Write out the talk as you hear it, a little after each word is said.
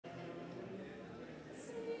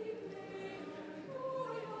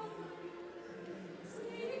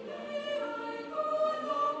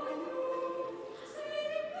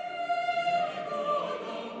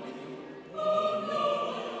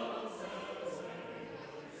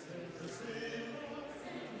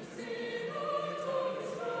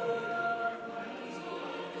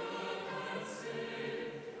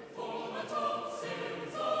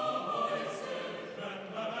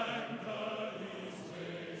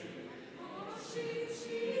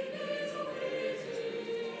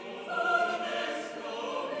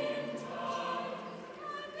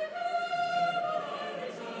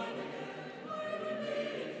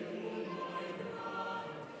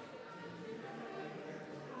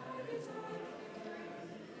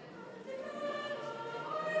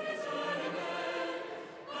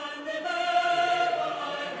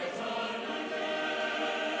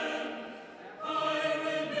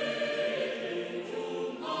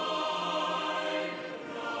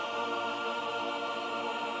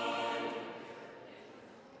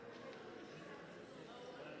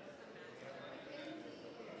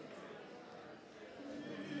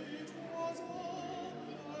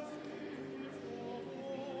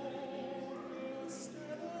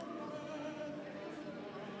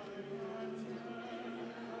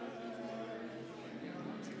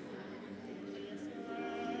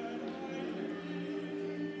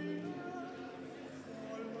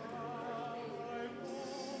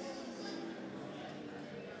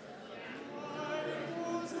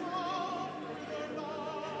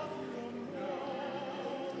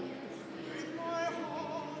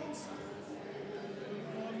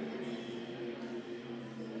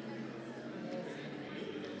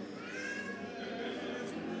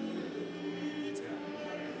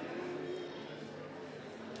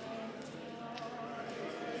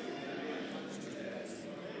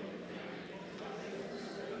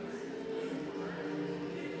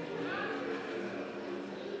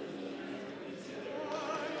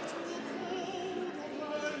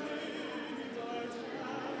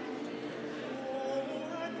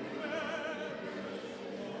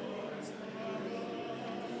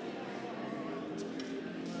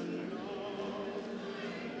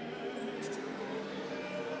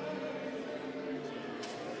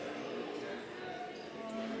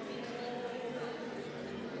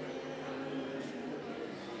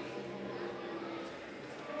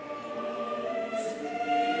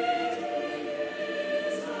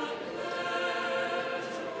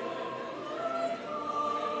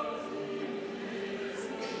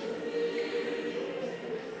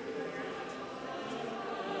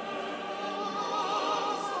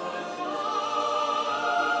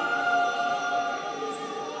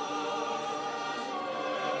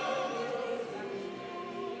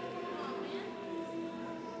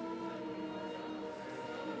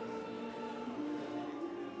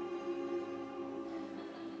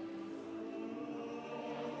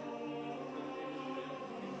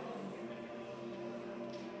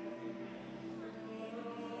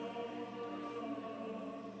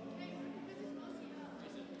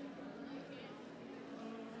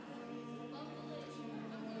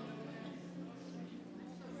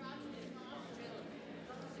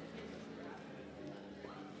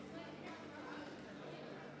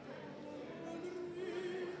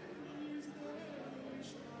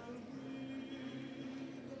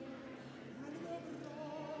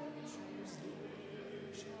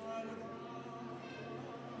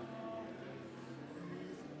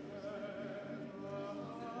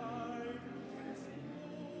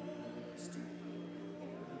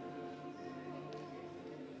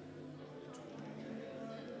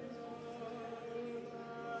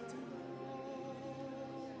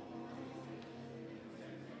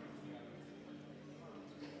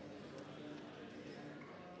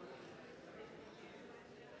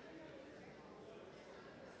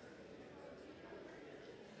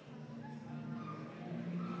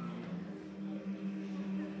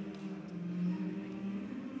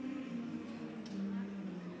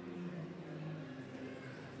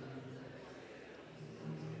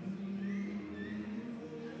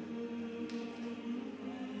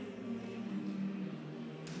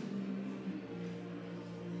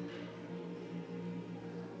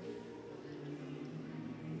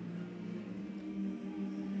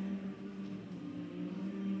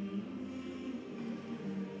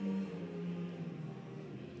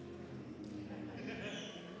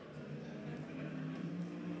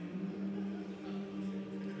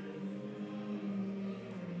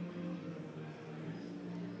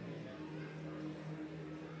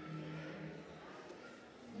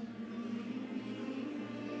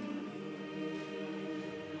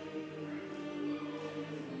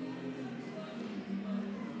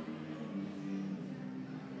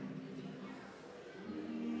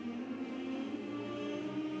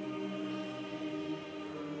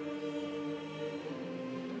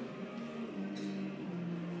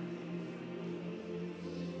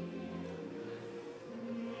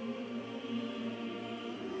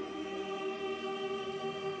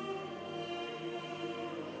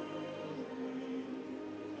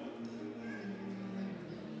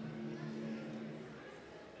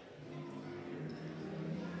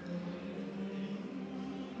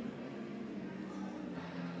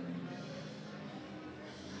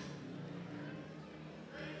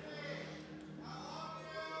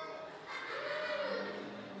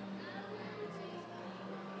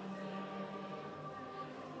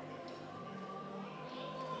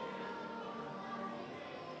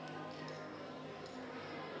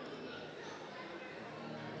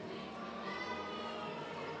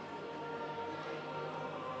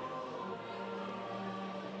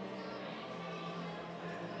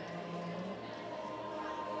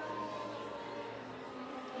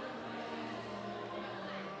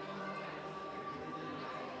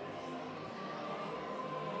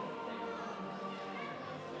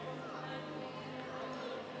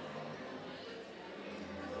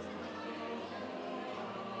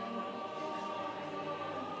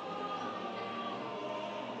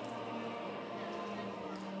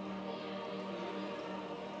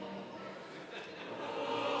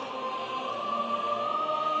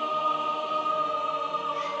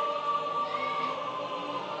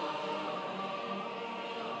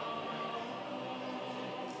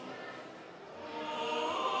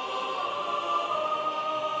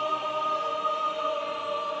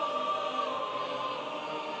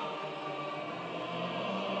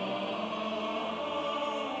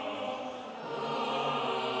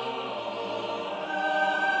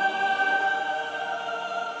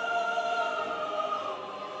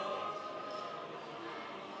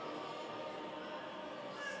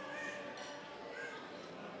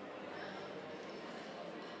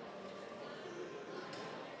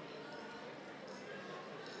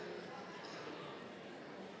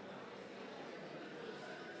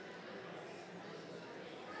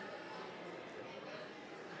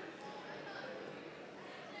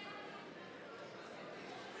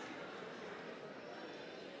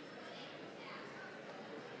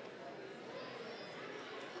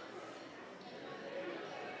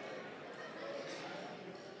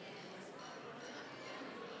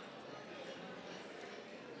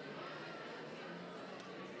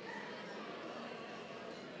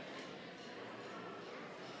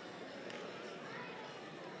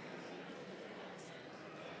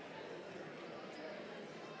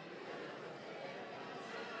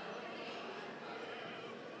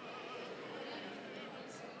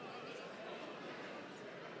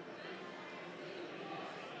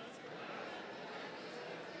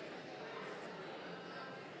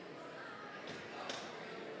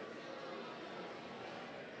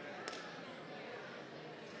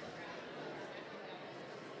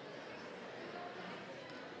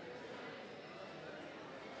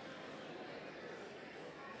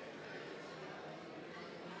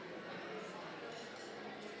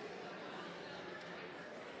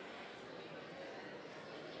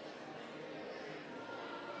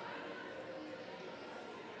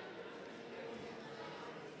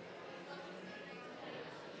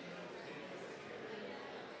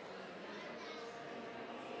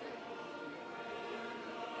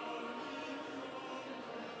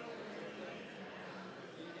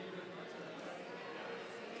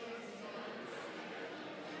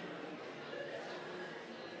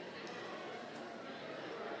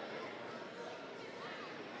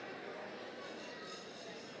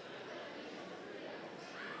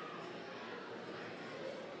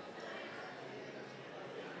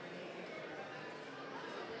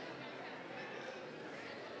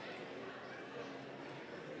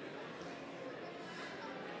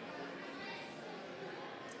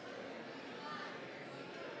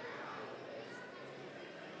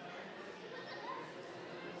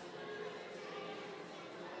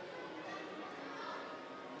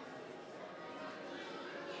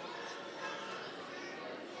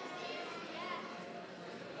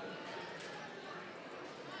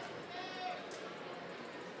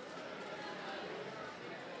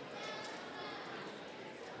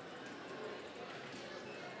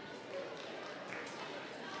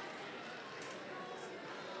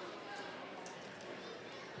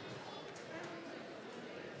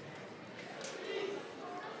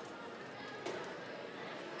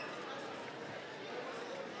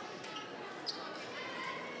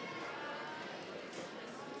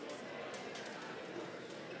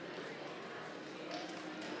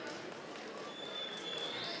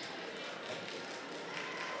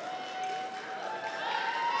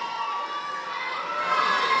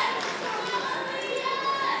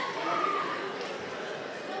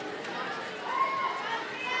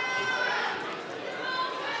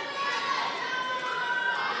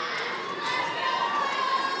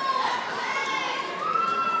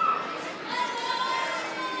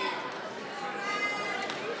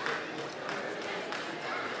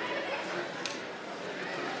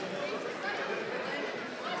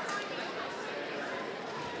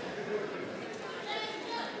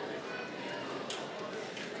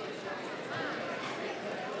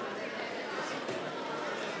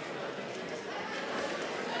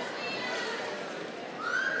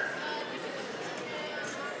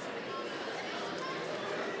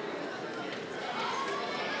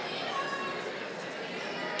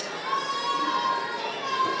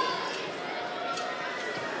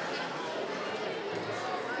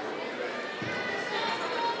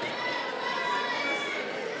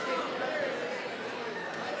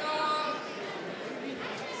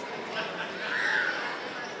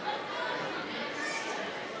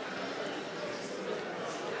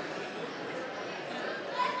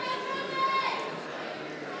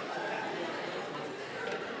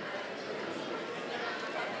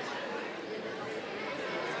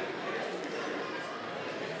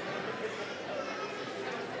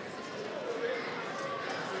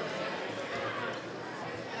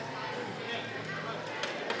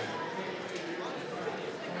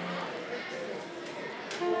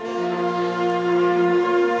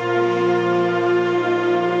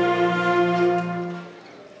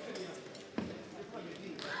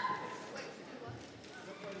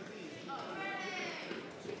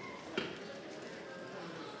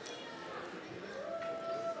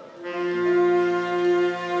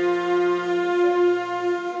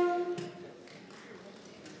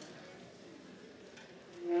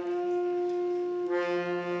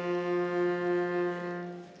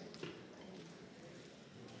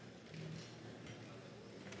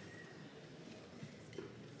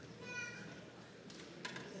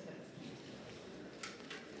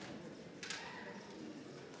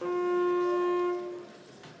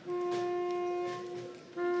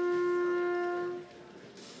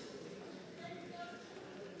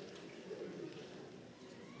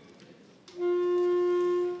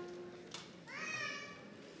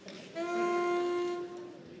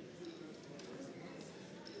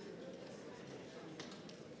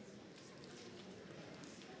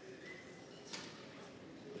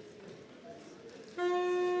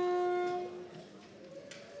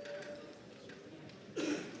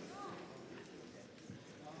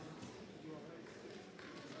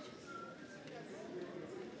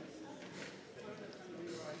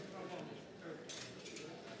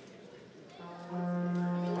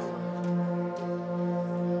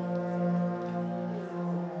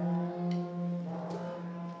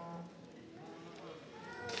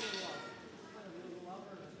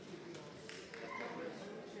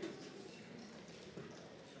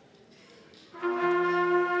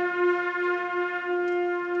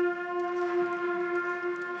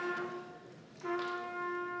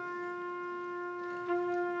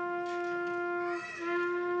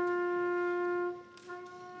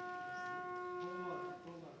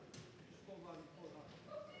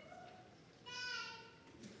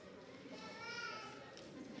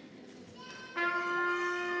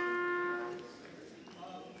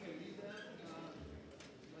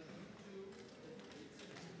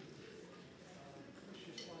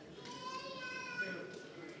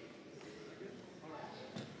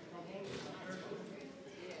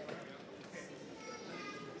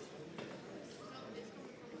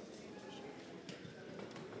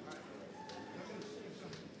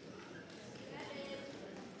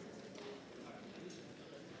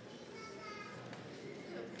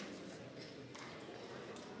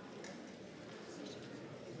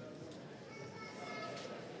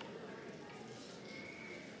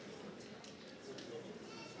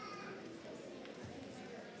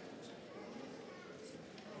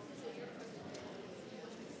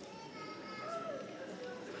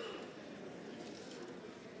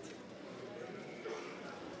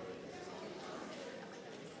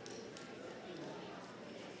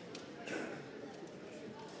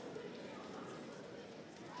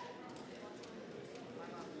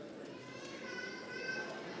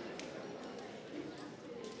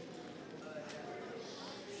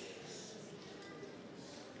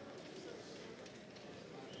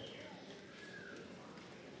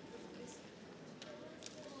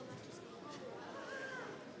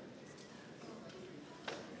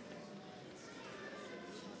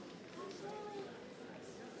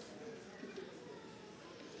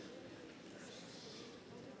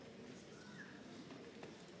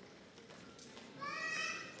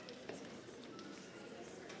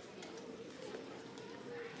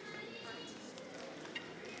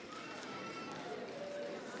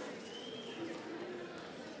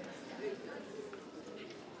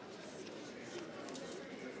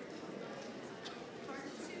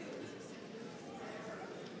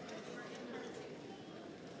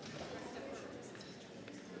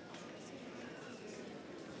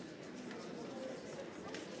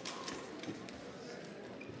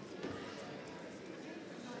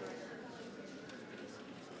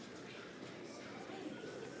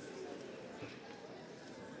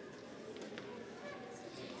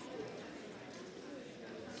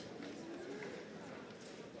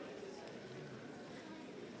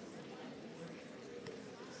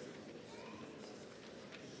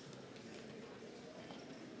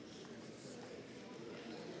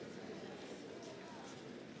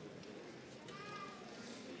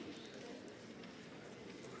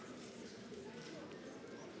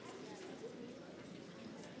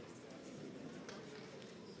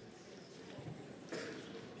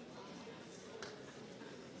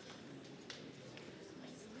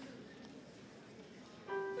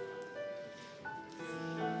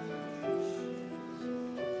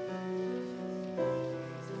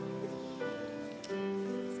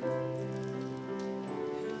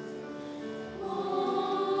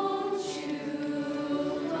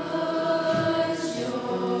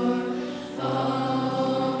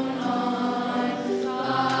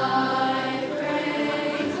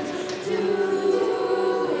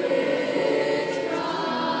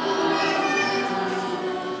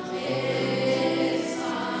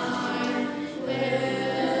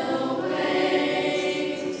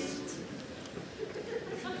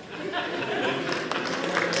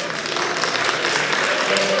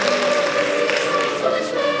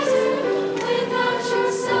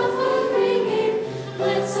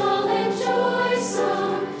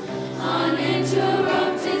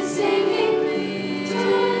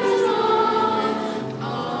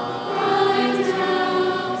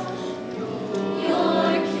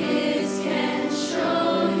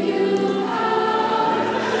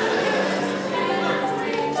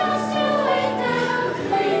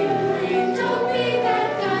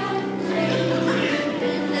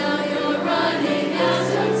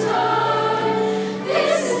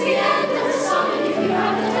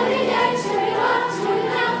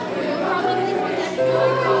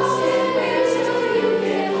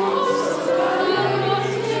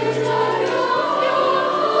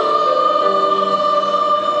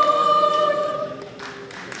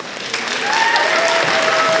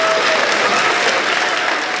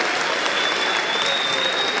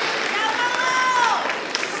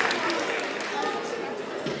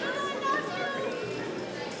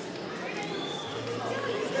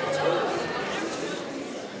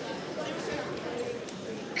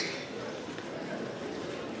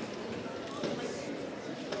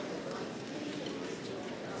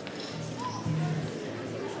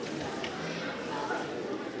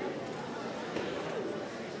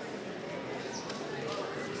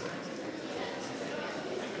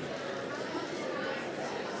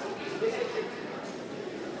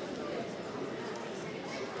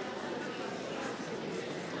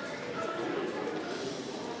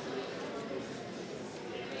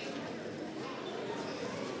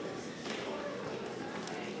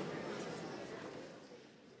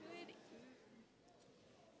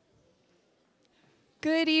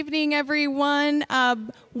Good evening, everyone.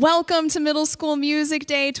 Welcome to Middle School Music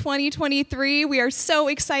Day 2023. We are so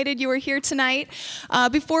excited you are here tonight.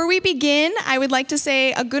 Before we begin, I would like to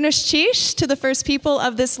say Agunash Chish to the first people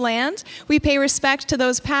of this land. We pay respect to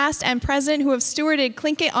those past and present who have stewarded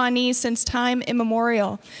Tlingit Ani since time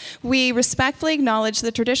immemorial. We respectfully acknowledge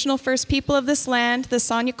the traditional first people of this land, the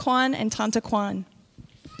Sanyakwan and Tantakwan.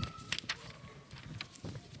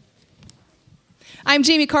 I'm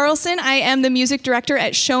Jamie Carlson. I am the music director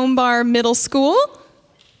at Shombar Middle School.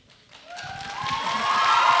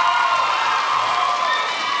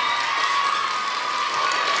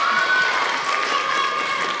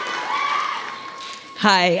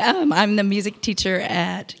 Hi, I'm the music teacher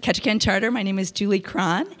at Ketchikan Charter. My name is Julie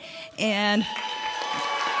Cron, and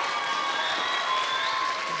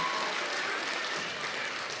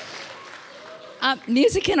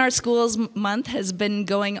Music in Our Schools month has been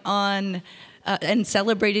going on and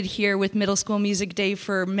celebrated here with Middle School Music Day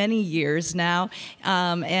for many years now,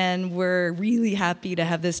 and we're really happy to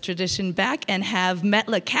have this tradition back and have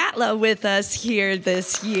Metlakatla with us here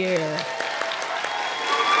this year.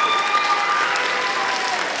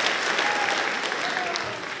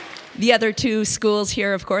 The other two schools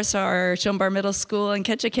here, of course, are Shombar Middle School and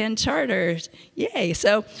Ketchikan Charter. Yay!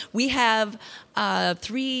 So we have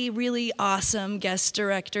three really awesome guest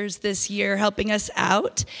directors this year helping us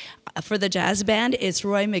out. For the jazz band, it's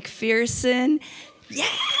Roy McPherson. Yeah!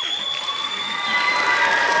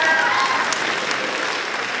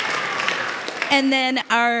 And then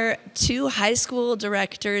our two high school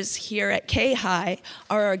directors here at K-High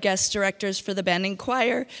are our guest directors for the band and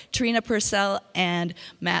choir, Trina Purcell and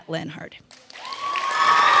Matt Lenhard.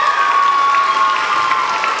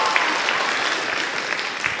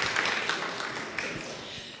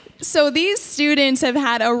 So these students have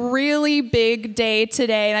had a really big day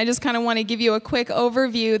today, and I just kind of want to give you a quick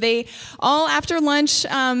overview. They all, after lunch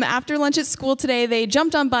at school today, they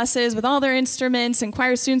jumped on buses with all their instruments and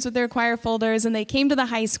choir students with their choir folders, and they came to the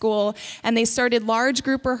high school, and they started large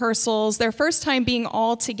group rehearsals, their first time being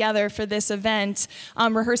all together for this event,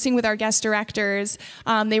 rehearsing with our guest directors.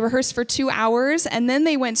 They rehearsed for 2 hours, and then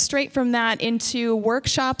they went straight from that into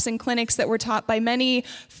workshops and clinics that were taught by many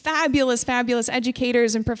fabulous, fabulous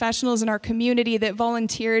educators and professionals in our community that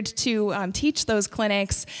volunteered to teach those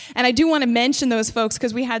clinics. And I do want to mention those folks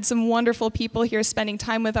because we had some wonderful people here spending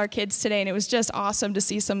time with our kids today, and it was just awesome to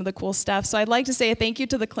see some of the cool stuff. So I'd like to say a thank you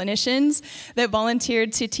to the clinicians that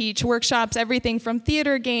volunteered to teach workshops, everything from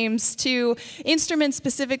theater games to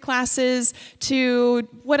instrument-specific classes to,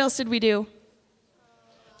 what else did we do?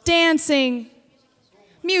 Dancing,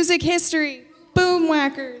 music history, boom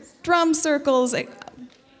whackers, drum circles,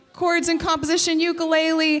 chords and composition,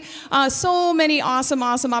 ukulele, so many awesome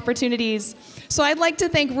opportunities. So I'd like to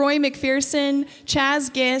thank Roy McPherson,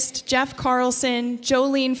 Chaz Gist, Jeff Carlson,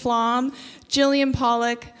 Jolene Flom, Jillian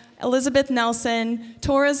Pollock, Elizabeth Nelson,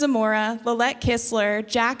 Tora Zamora, Lillette Kissler,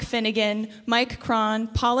 Jack Finnegan, Mike Cron,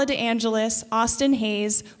 Paula DeAngelis, Austin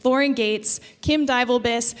Hayes, Lauren Gates, Kim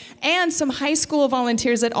Divelbis, and some high school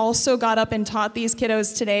volunteers that also got up and taught these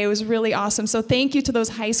kiddos today. It was really awesome. So thank you to those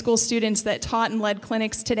high school students that taught and led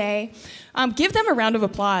clinics today. Give them a round of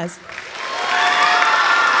applause.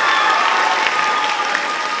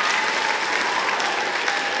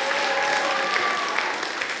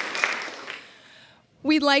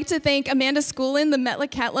 We'd like to thank Amanda Schoolin, the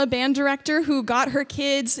Metlakatla band director, who got her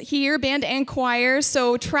kids here, band and choir.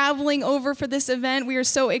 So traveling over for this event, we are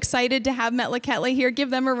so excited to have Metlakatla here. Give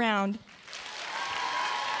them a round.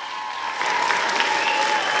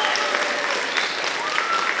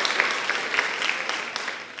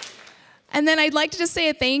 And then I'd like to just say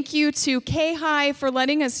a thank you to K-High for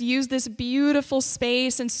letting us use this beautiful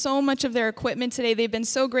space and so much of their equipment today. They've been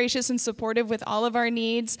so gracious and supportive with all of our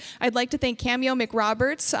needs. I'd like to thank Cameo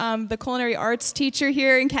McRoberts, the culinary arts teacher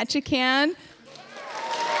here in Ketchikan.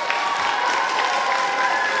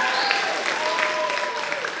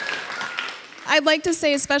 I'd like to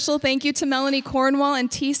say a special thank you to Melanie Cornwall and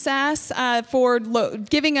TSAS for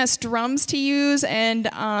giving us drums to use and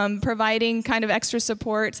providing kind of extra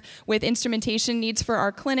support with instrumentation needs for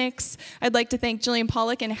our clinics. I'd like to thank Jillian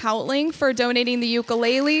Pollock and Houtling for donating the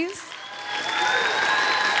ukuleles.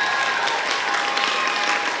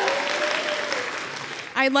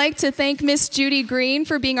 I'd like to thank Miss Judy Green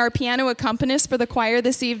for being our piano accompanist for the choir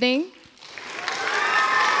this evening.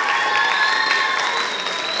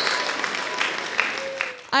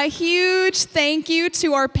 A huge thank you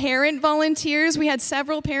to our parent volunteers. We had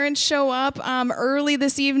several parents show up early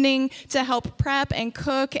this evening to help prep and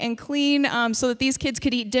cook and clean so that these kids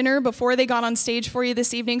could eat dinner before they got on stage for you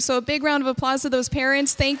this evening. So a big round of applause to those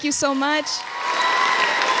parents. Thank you so much.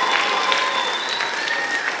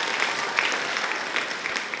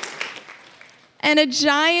 And a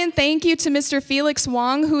giant thank you to Mr. Felix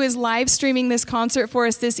Wong, who is live streaming this concert for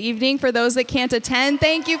us this evening. For those that can't attend,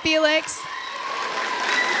 thank you, Felix.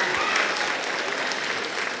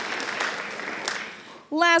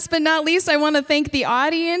 Last but not least, I want to thank the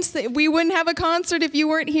audience. We wouldn't have a concert if you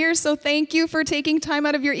weren't here, so thank you for taking time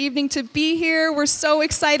out of your evening to be here. We're so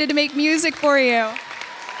excited to make music for you.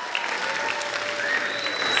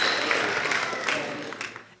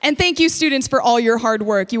 And thank you, students, for all your hard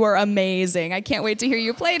work. You are amazing. I can't wait to hear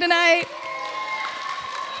you play tonight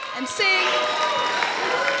and sing. Is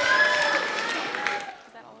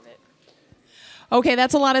that all of it? Okay,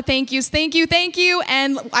 that's a lot of thank yous. Thank you, thank you.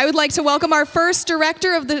 And I would like to welcome our first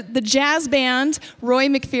director of the jazz band, Roy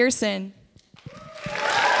McPherson.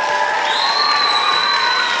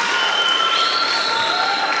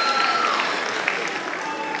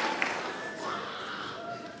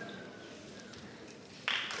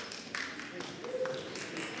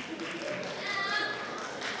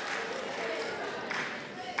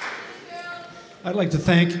 I'd like to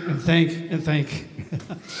thank and thank and thank.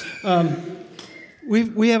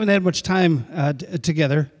 We haven't had much time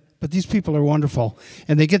together, but these people are wonderful.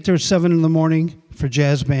 And they get there at 7 in the morning for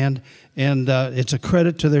jazz band, and it's a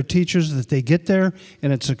credit to their teachers that they get there,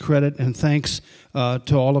 and it's a credit and thanks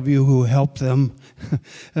to all of you who help them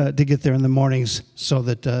to get there in the mornings so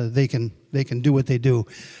that they can do what they do.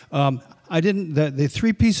 The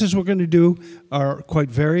three pieces we're going to do are quite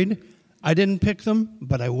varied. I didn't pick them,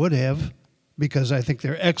 but I would have, because I think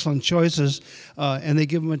they're excellent choices, and they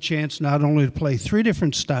give them a chance not only to play three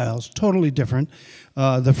different styles, totally different.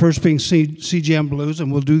 The first being C-Jam Blues,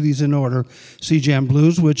 and we'll do these in order. C-Jam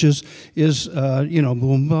Blues, which is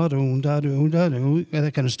boom ba doom da doom da doom,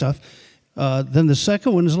 that kind of stuff. Then the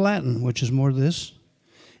second one is Latin, which is more this,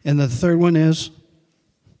 and the third one is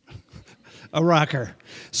a rocker.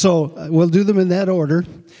 So we'll do them in that order.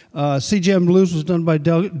 C-Jam Blues was done by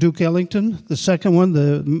Duke Ellington. The second one,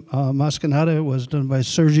 the Mascanata, was done by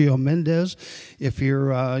Sergio Mendez. If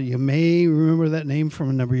you may remember that name from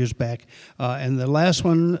a number of years back. And the last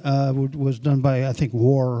one was done by, I think,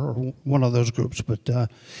 War, or one of those groups, but a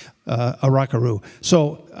rockaroo.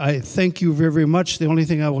 So I thank you very, very much. The only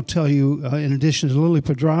thing I will tell you, in addition to Lily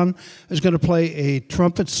Padron, is going to play a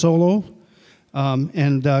trumpet solo,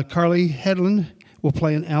 and Carly Hedlund will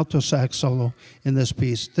play an alto sax solo in this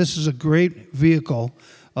piece. This is a great vehicle,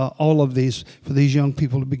 all of these, for these young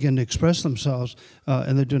people to begin to express themselves,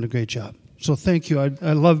 and they're doing a great job. So thank you.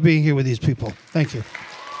 I love being here with these people. Thank you.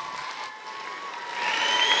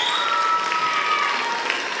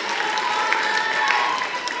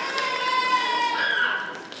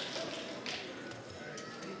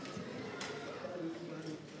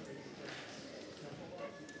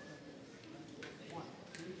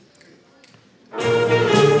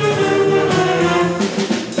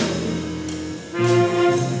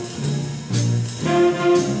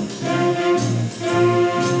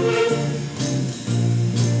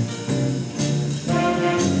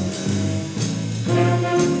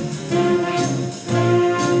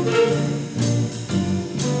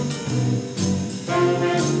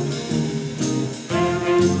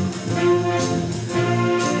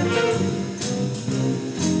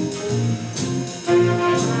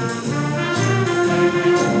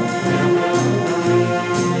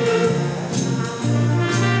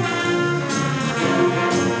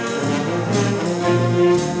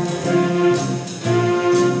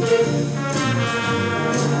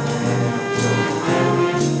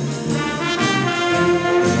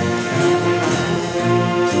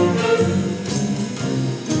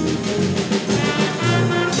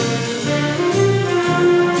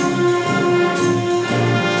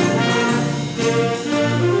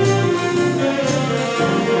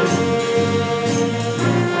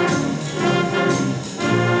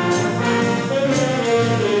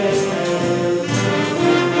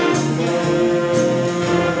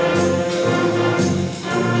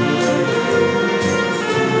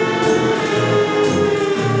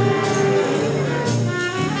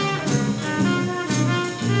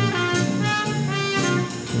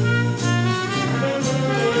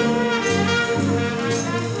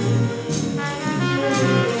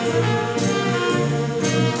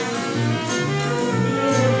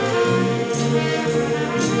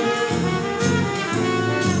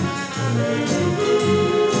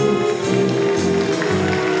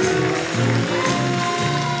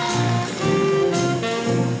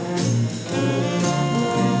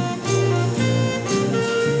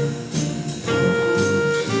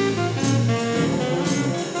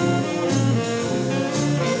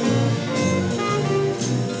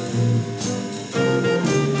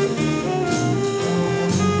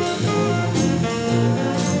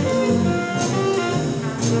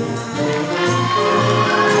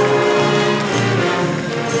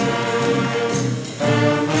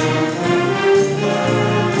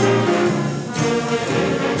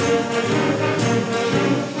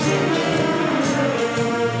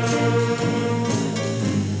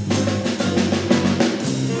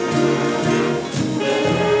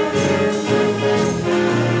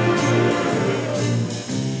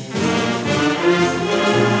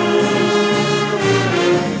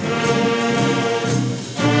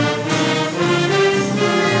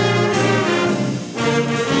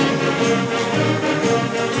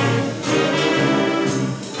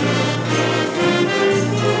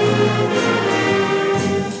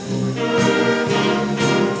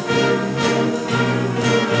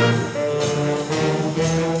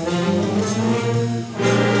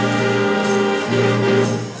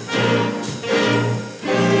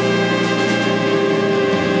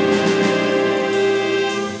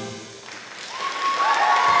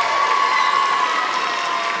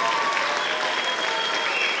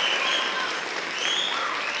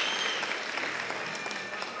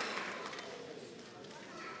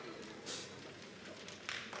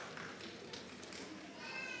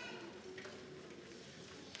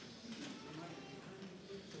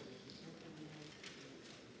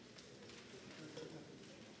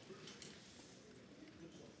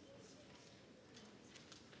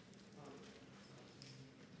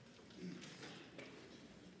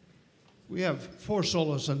 We have 4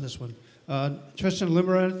 solos on this one. Tristan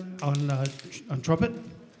Limerant on trumpet,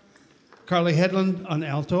 Carly Headland on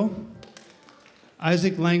alto,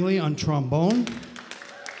 Isaac Langley on trombone,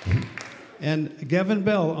 and Gavin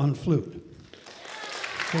Bell on flute.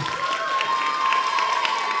 Okay.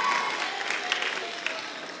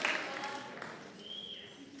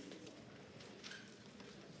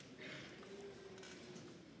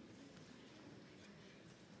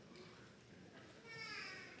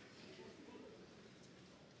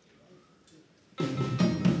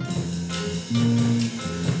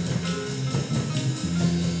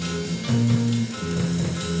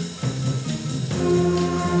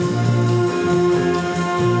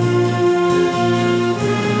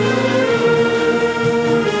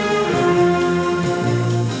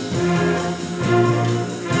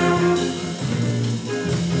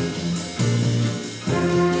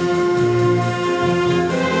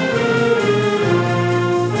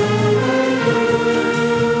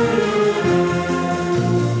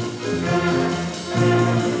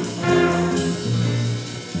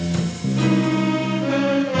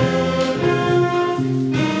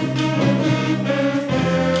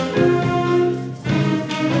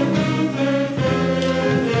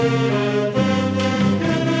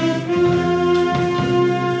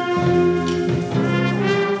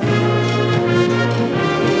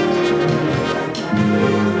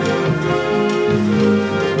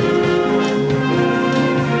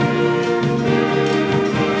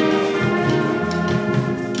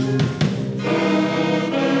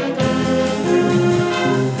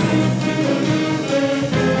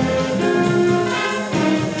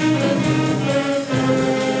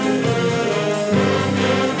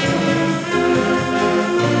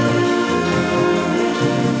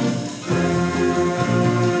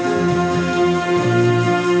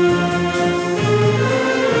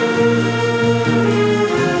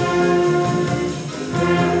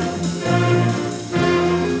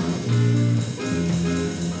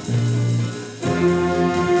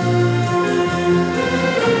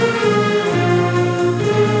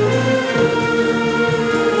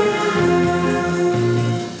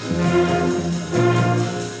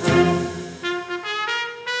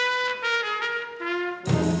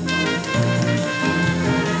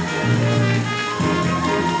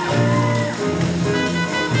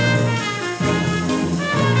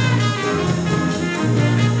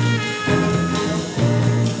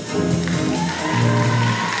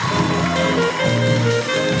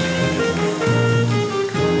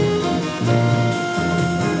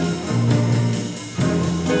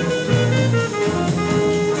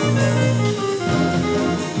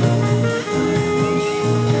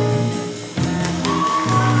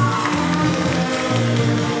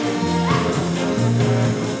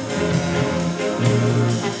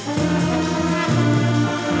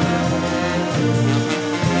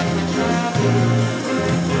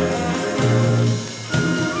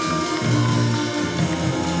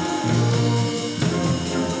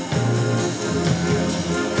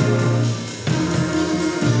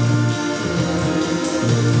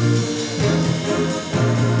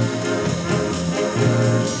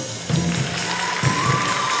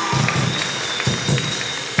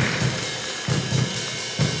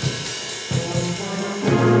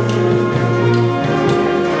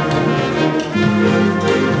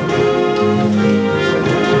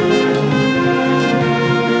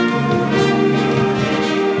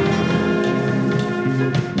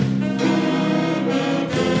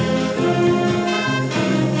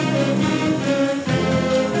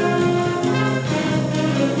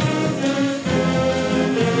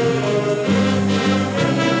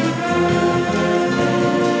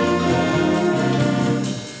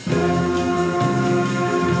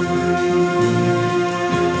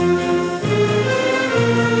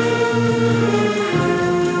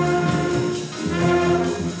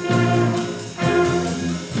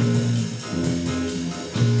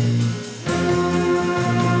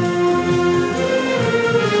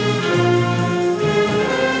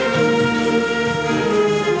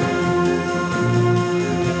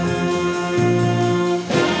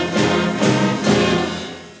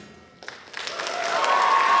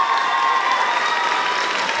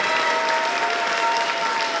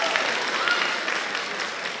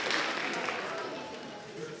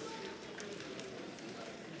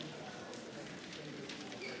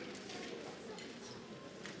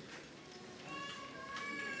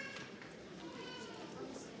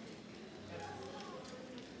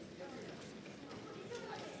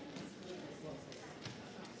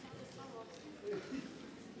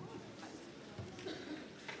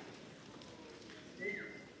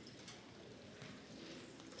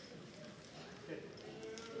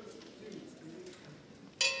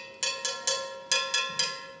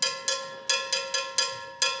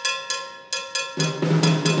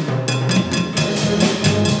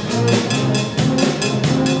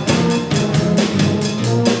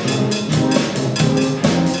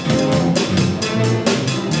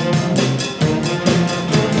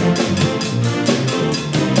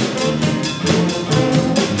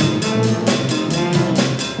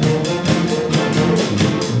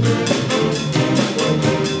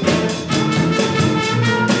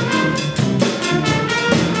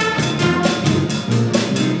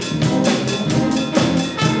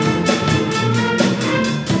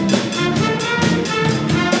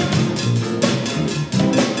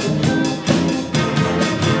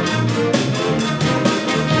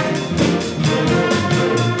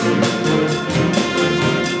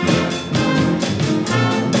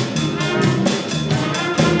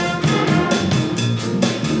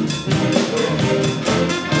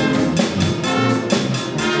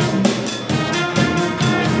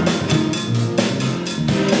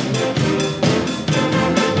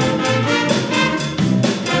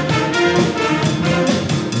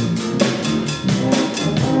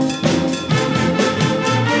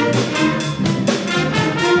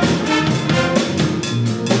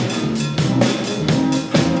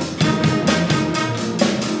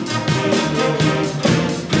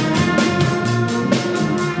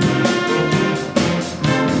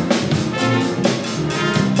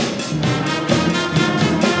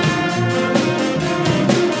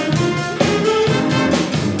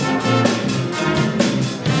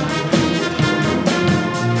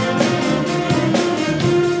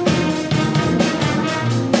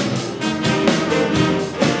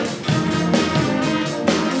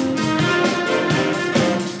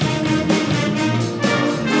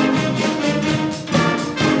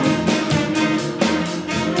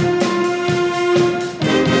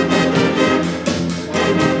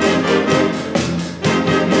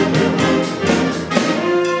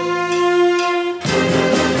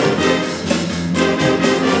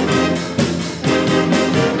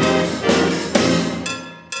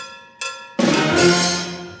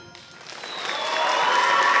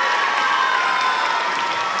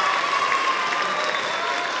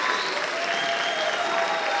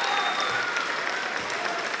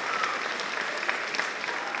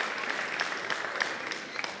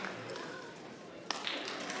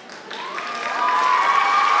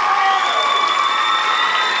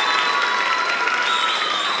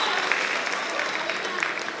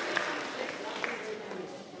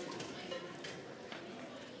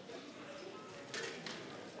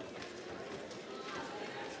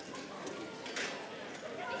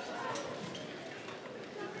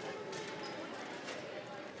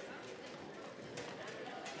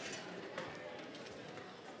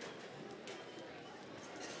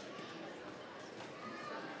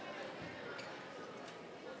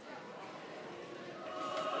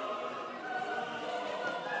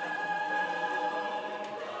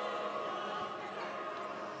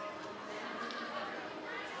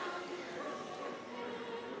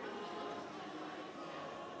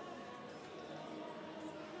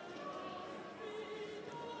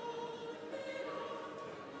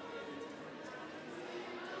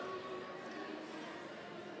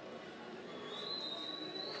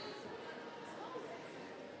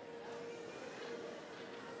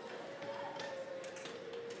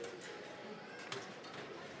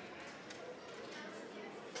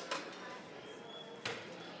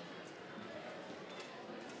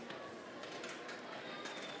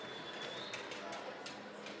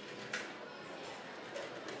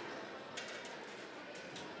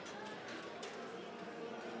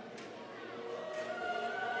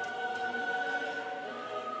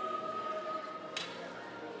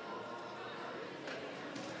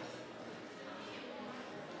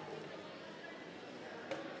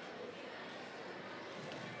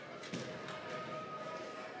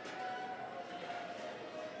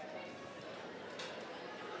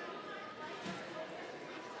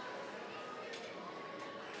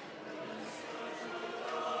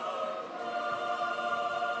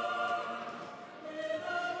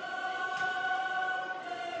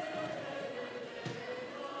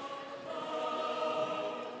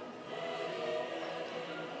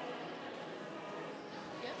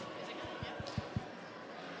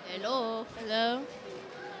 Hello?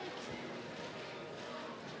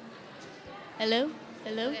 Hello?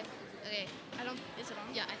 Hello? Okay. Is it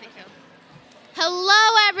on? Yeah, I think so.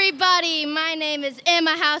 Hello, everybody. My name is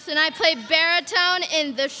Emma House, and I play baritone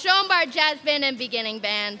in the Schoenbart Jazz Band and Beginning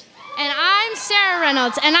Band. And I'm Sarah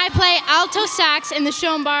Reynolds, and I play alto sax in the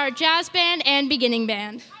Schoenbart Jazz Band and Beginning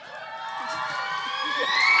Band.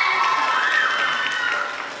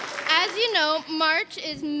 As you know, March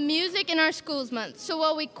is Music in Our Schools Month. So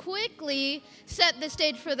while we quickly set the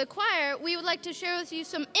stage for the choir, we would like to share with you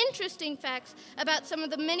some interesting facts about some of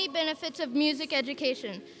the many benefits of music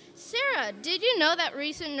education. Sarah, did you know that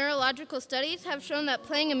recent neurological studies have shown that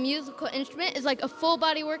playing a musical instrument is like a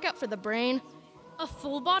full-body workout for the brain? A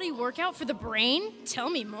full-body workout for the brain? Tell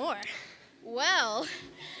me more. Well,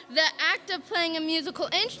 the act of playing a musical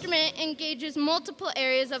instrument engages multiple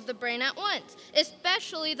areas of the brain at once,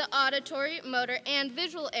 especially the auditory, motor, and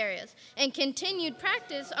visual areas. And continued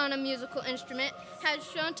practice on a musical instrument has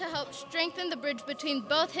shown to help strengthen the bridge between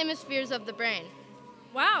both hemispheres of the brain.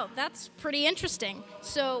 Wow, that's pretty interesting.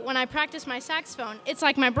 So when I practice my saxophone, it's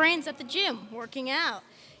like my brain's at the gym working out.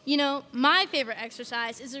 You know, my favorite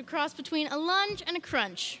exercise is a cross between a lunge and a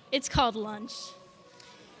crunch. It's called lunge.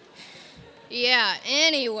 Yeah,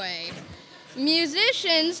 anyway,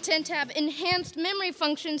 musicians tend to have enhanced memory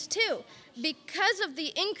functions too. Because of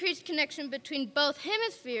the increased connection between both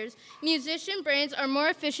hemispheres, musician brains are more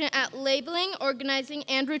efficient at labeling, organizing,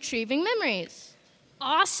 and retrieving memories.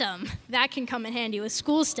 Awesome. That can come in handy with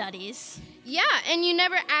school studies. Yeah, and you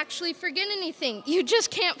never actually forget anything. You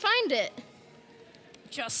just can't find it.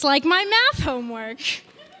 Just like my math homework.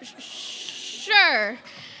 Sure.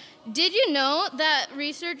 Did you know that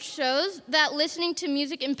research shows that listening to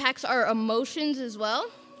music impacts our emotions as well?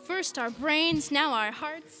 First our brains, now our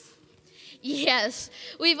hearts. Yes,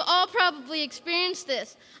 we've all probably experienced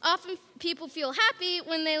this. Often people feel happy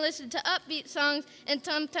when they listen to upbeat songs and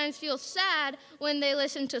sometimes feel sad when they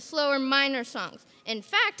listen to slower minor songs. In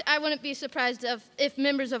fact, I wouldn't be surprised if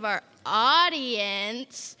members of our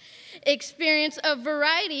audience experience a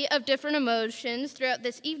variety of different emotions throughout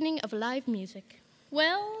this evening of live music.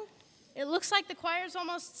 Well, it looks like the choir's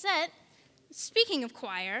almost set. Speaking of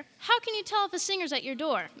choir, how can you tell if a singer's at your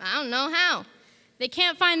door? I don't know how. They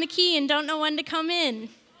can't find the key and don't know when to come in.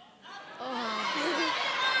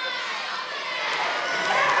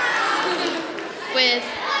 With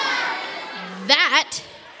that,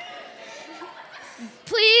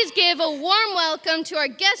 please give a warm welcome to our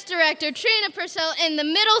guest director, Trina Purcell, in the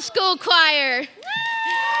middle school choir.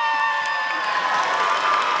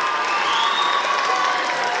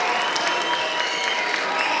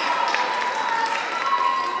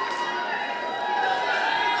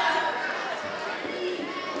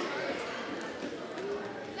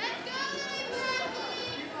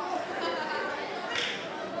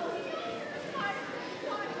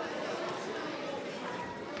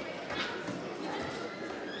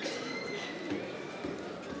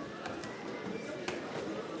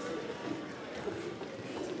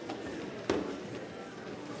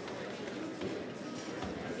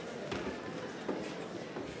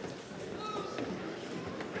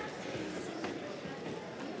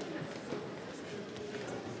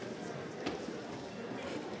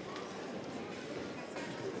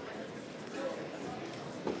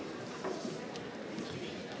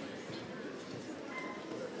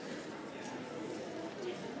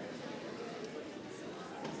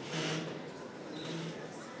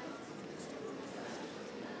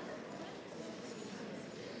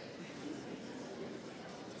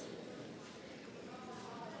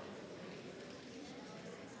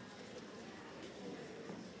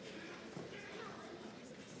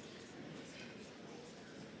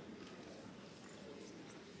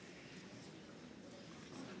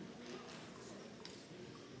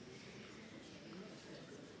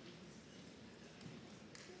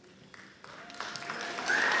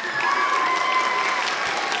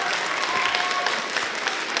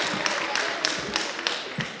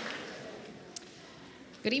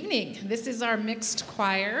 Good evening. This is our mixed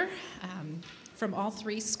choir from all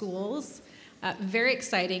three schools. Very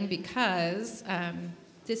exciting because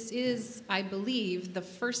this is, I believe, the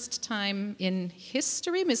first time in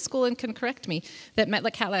history, Ms. Schoolin can correct me, that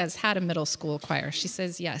Metlakatla has had a middle school choir. She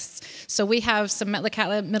says yes. So we have some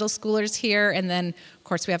Metlakatla middle schoolers here, and then, of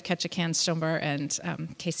course, we have Ketchikan, Schoenbart, and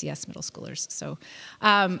KCS middle schoolers. So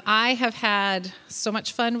I have had so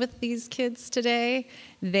much fun with these kids today.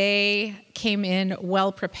 They came in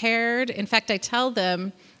well prepared. In fact, I tell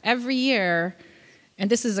them every year, and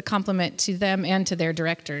this is a compliment to them and to their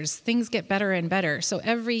directors, things get better and better. So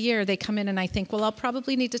every year they come in and I think, well, I'll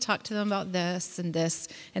probably need to talk to them about this and this.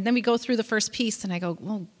 And then we go through the first piece and I go,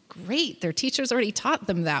 well, great. Their teachers already taught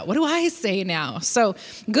them that. What do I say now? So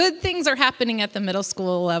good things are happening at the middle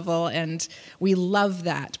school level, and we love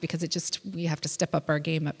that because we have to step up our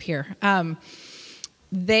game up here.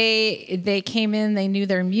 They came in, they knew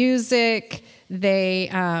their music,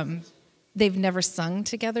 they've never sung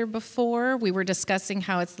together before. We were discussing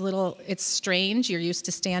how it's strange. You're used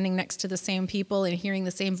to standing next to the same people and hearing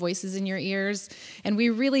the same voices in your ears. And we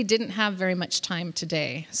really didn't have very much time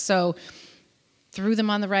today. So threw them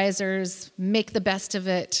on the risers, make the best of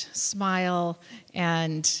it, smile,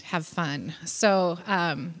 and have fun. So,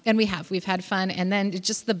 and we've had fun. And then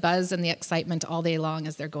just the buzz and the excitement all day long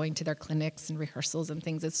as they're going to their clinics and rehearsals and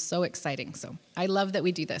things. It's so exciting. So I love that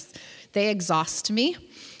we do this. They exhaust me.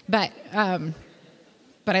 But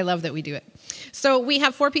I love that we do it. So we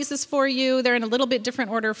have 4 pieces for you. They're in a little bit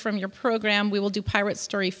different order from your program. We will do Pirate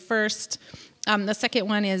Story first. The second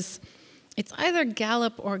one it's either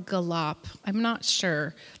gallop or galop. I'm not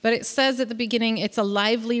sure. But it says at the beginning, it's a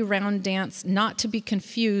lively round dance, not to be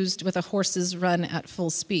confused with a horse's run at full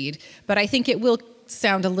speed. But I think it will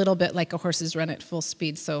sound a little bit like a horse's run at full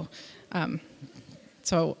speed. So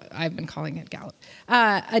I've been calling it gallop.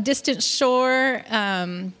 A Distant Shore,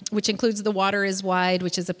 which includes The Water is Wide,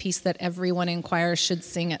 which is a piece that everyone in choir should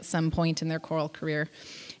sing at some point in their choral career.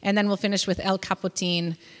 And then we'll finish with El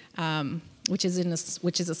Capotin, which is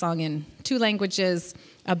a song in 2 languages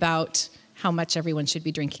about how much everyone should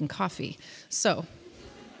be drinking coffee. So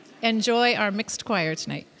enjoy our mixed choir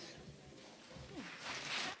tonight.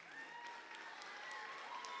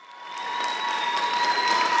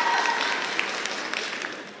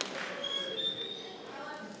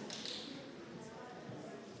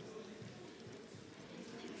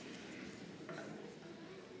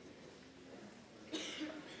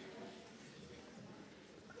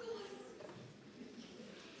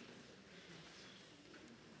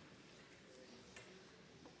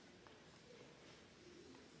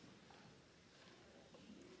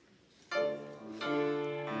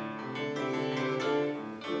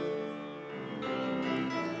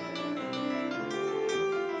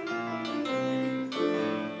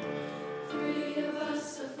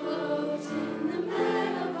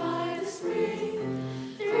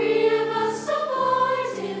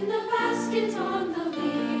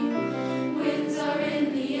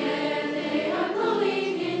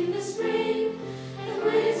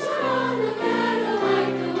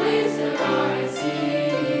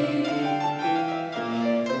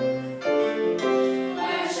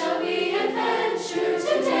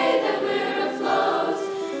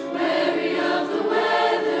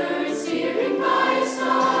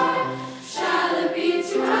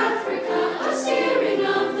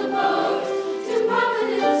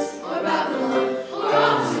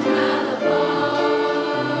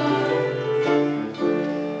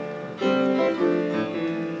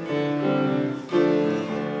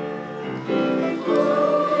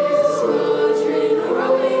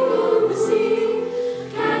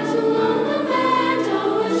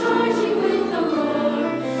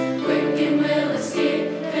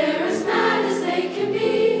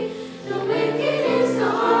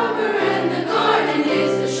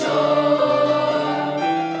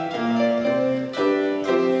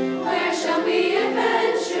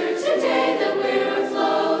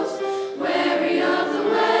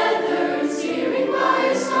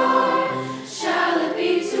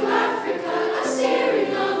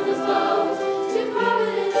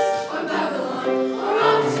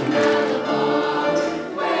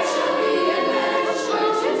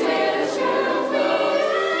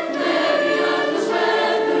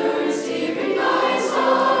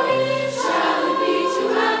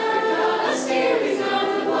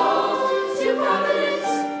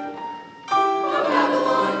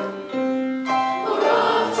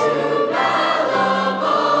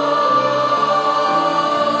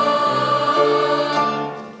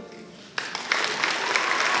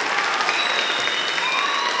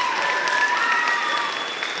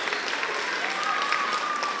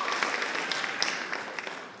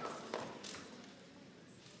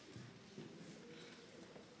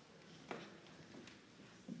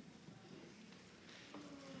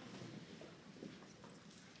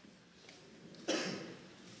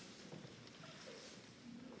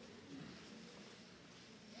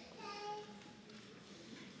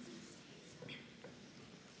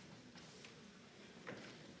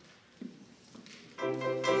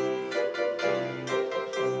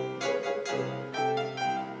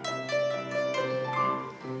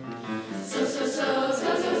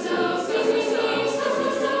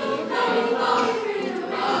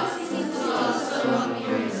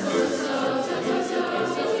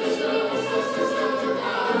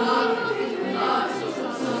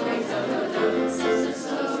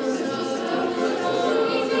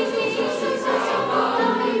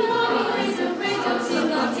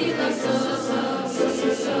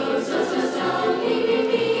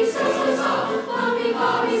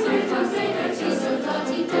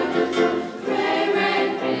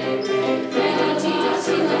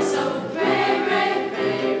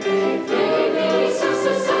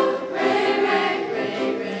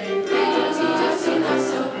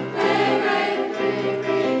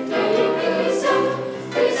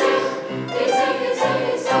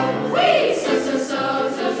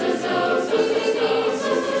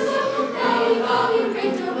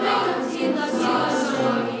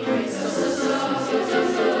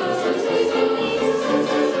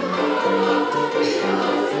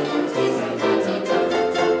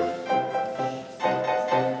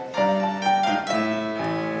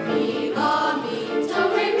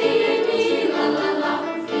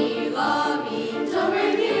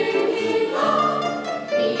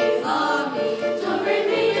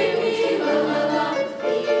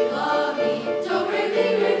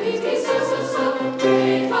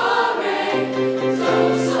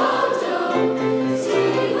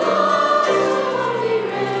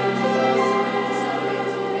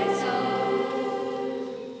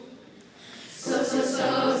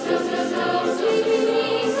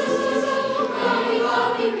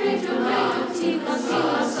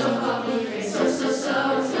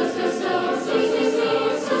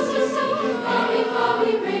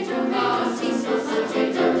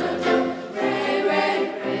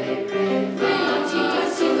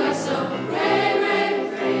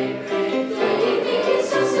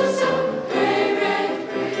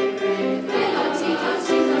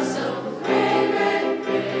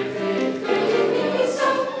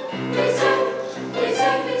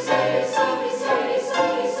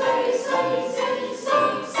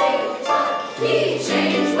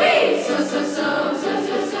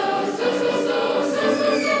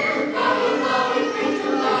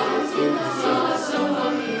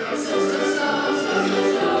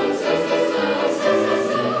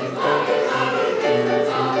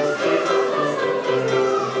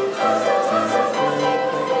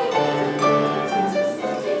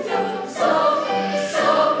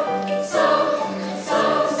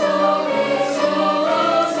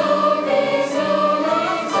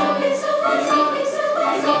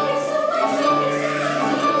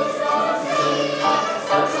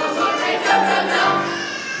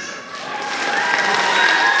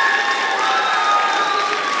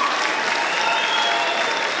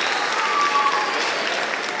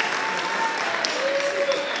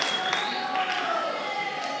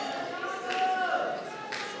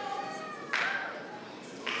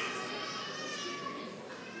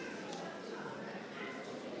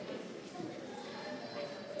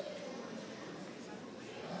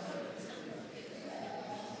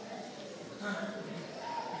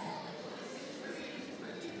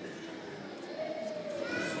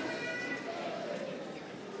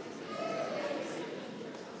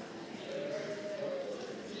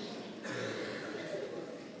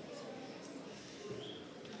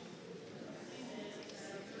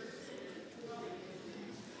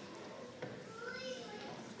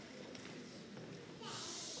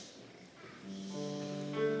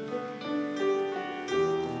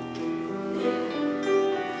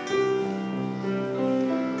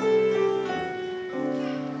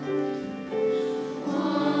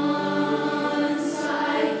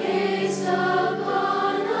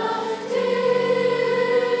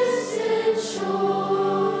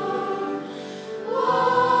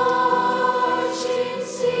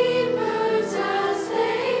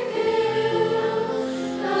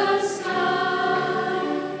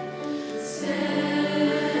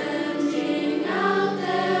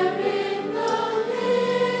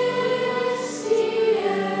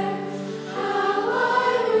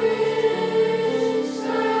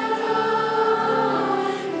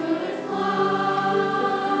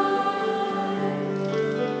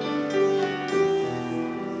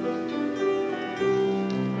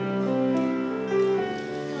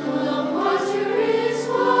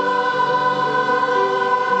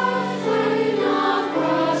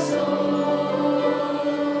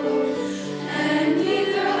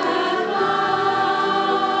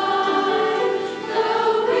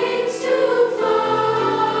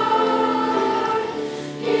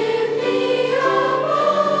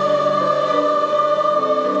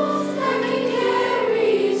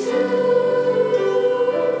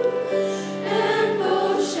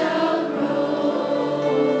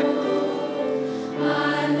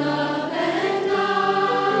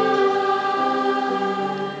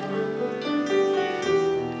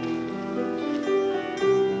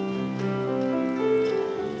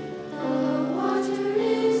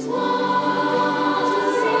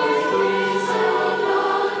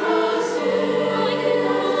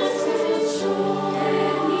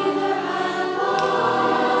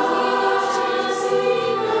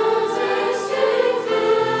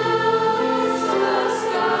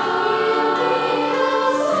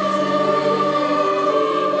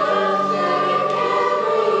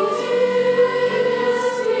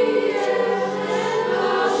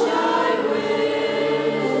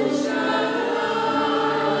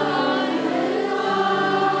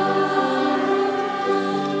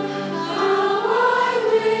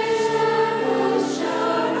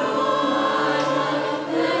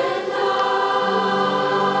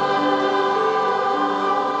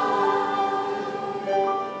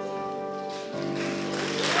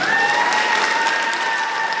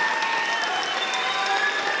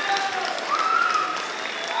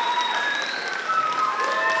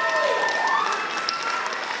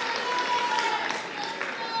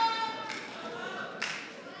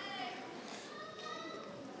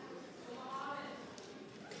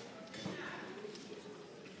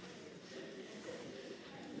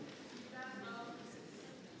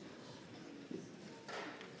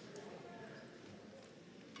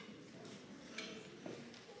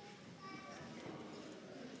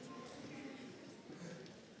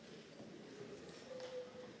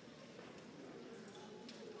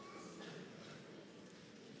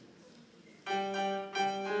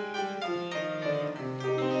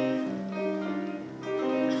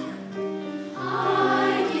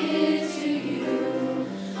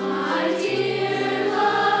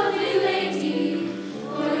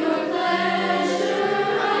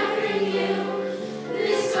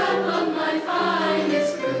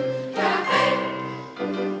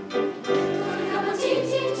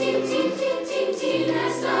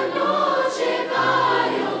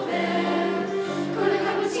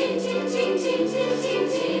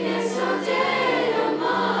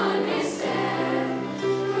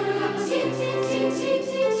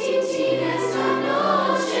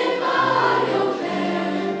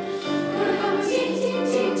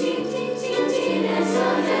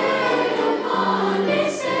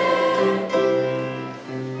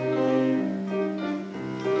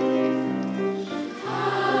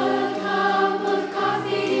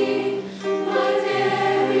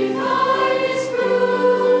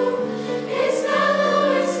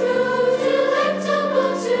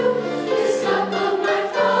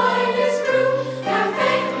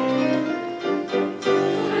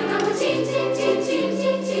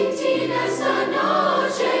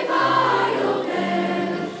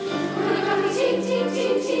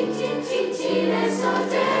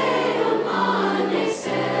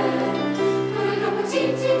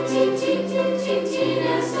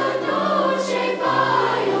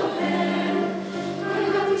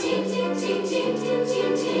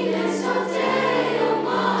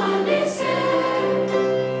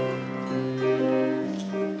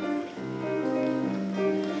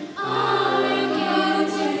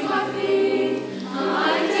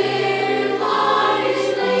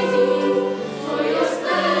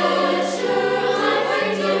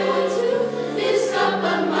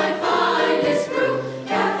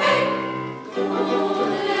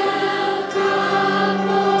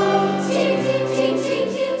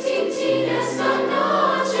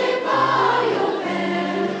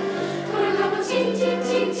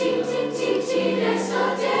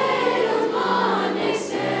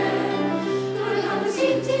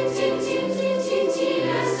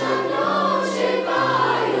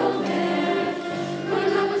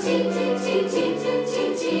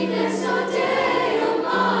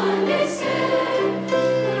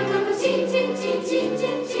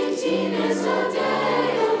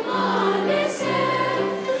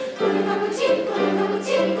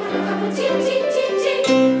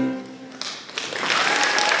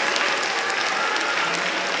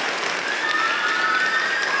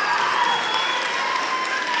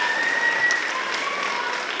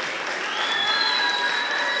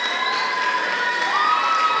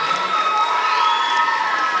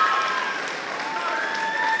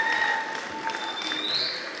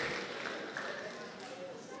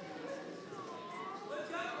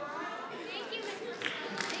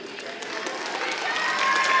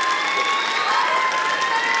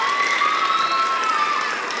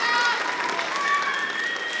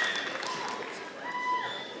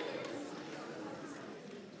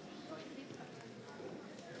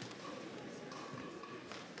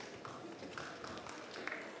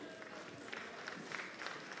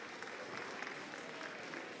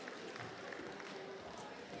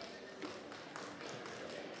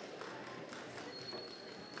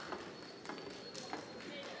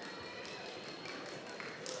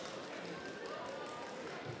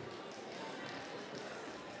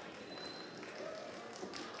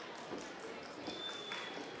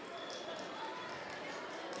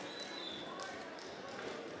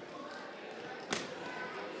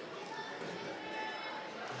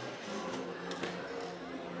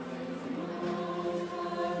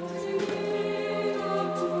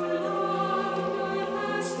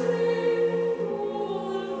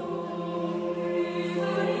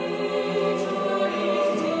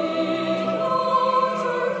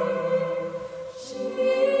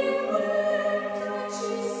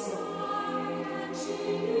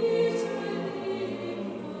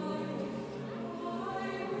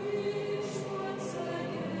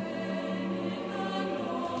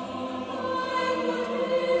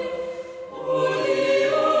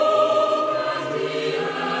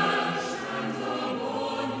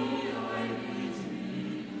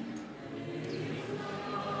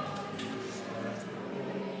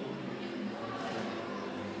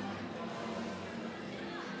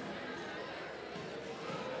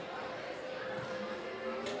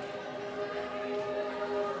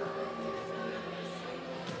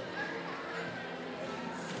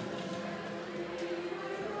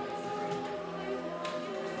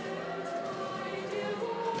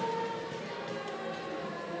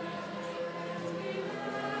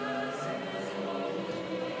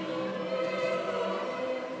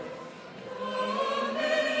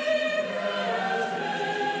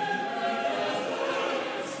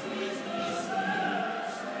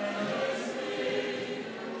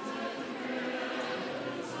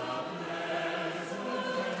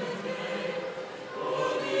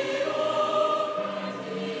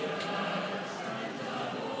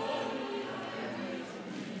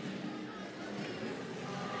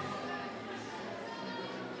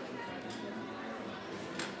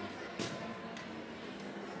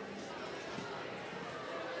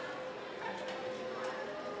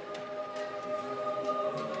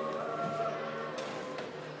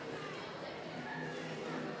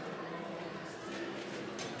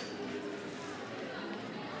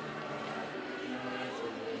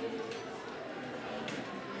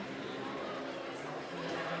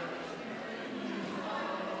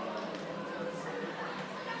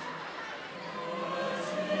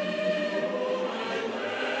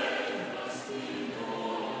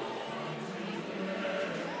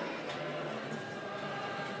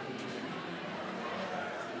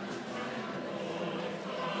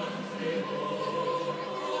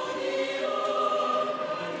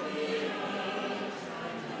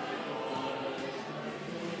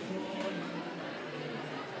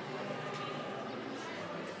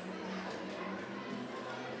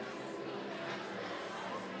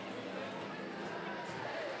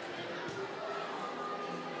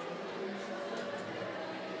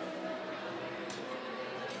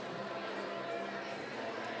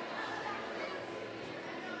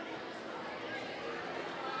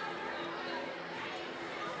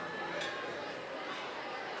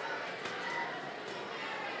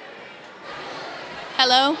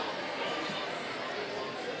 Hello?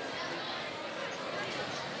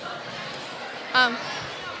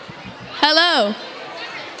 Hello?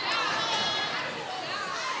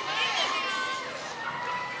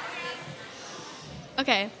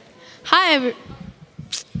 Okay. Hi,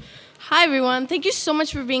 everyone. Thank you so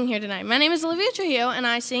much for being here tonight. My name is Olivia Trujillo, and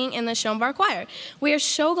I sing in the Schoenbar Choir. We are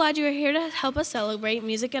so glad you are here to help us celebrate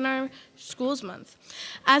music in our schools month.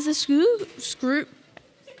 As the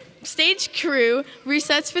stage crew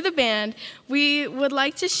resets for the band, we would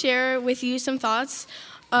like to share with you some thoughts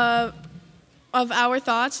of our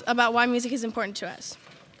thoughts about why music is important to us.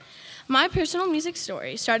 My personal music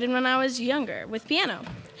story started when I was younger with piano.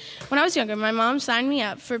 When I was younger, my mom signed me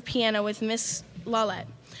up for piano with Miss Lawlett.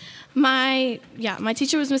 My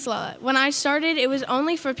teacher was Miss Lawlett. When I started, it was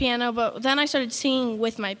only for piano, but then I started singing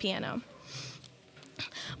with my piano.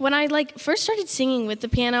 When I first started singing with the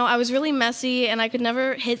piano, I was really messy and I could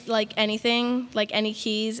never hit anything, any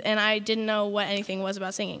keys, and I didn't know what anything was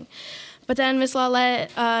about singing. But then Miss Lawlett,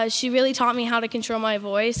 she really taught me how to control my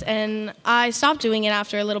voice, and I stopped doing it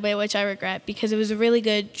after a little bit, which I regret because it was a really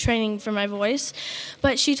good training for my voice.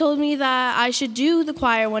 But she told me that I should do the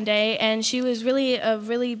choir one day, and she was really a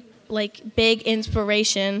big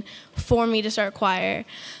inspiration for me to start choir.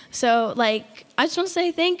 So I just want to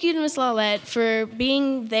say thank you to Miss Lawlett for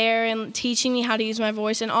being there and teaching me how to use my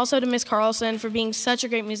voice, and also to Miss Carlson for being such a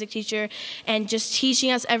great music teacher and just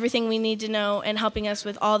teaching us everything we need to know and helping us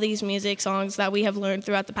with all these music songs that we have learned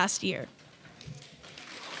throughout the past year.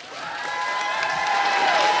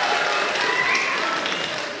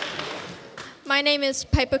 My name is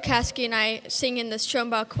Piper Kasky, and I sing in the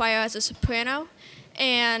Schoenbach Choir as a soprano.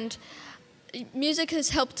 And music has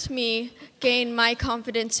helped me gain my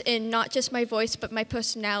confidence in not just my voice, but my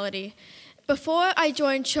personality. Before I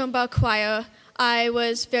joined Schoenbach Choir, I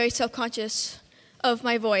was very self-conscious of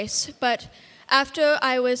my voice. But after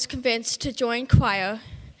I was convinced to join choir,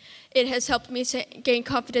 it has helped me gain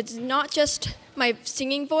confidence in not just my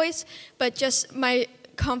singing voice, but just my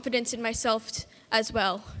confidence in myself as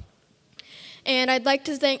well. And I'd like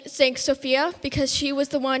to thank Sophia, because she was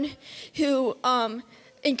the one who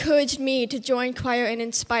encouraged me to join choir and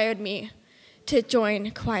inspired me to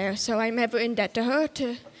join choir. So I'm ever in debt to her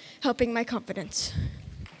to helping my confidence.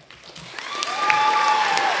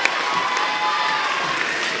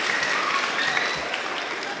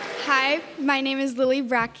 Hi, my name is Lily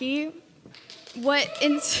Brackey. What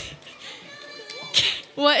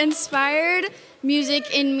inspired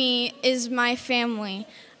music in me is my family.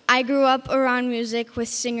 I grew up around music with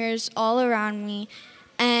singers all around me,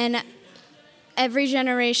 and every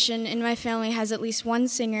generation in my family has at least one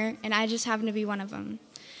singer, and I just happen to be one of them.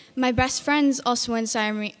 My best friends also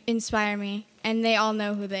inspire me, and they all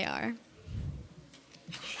know who they are.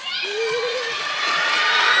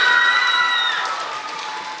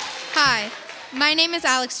 Hi, my name is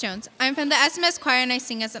Alex Jones. I'm from the SMS choir and I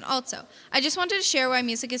sing as an alto. I just wanted to share why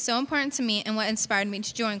music is so important to me and what inspired me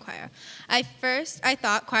to join choir. I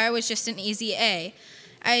thought choir was just an easy A.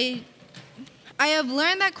 I have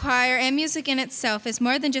learned that choir and music in itself is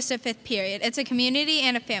more than just a fifth period. It's a community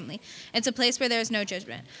and a family. It's a place where there is no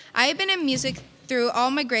judgment. I have been in music through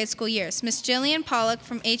all my grade school years. Miss Jillian Pollock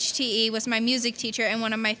from HTE was my music teacher and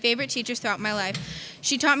one of my favorite teachers throughout my life.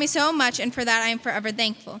 She taught me so much, and for that I am forever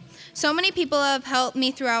thankful. So many people have helped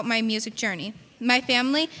me throughout my music journey. My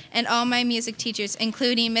family and all my music teachers,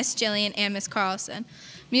 including Miss Jillian and Miss Carlson.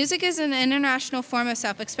 Music is an international form of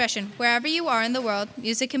self-expression. Wherever you are in the world,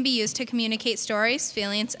 music can be used to communicate stories,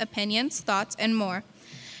 feelings, opinions, thoughts, and more.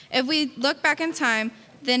 If we look back in time,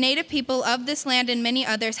 the native people of this land and many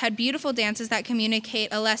others had beautiful dances that communicate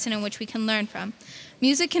a lesson in which we can learn from.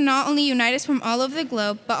 Music can not only unite us from all over the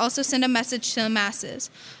globe, but also send a message to the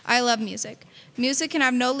masses. I love music. Music can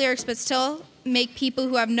have no lyrics, but still make people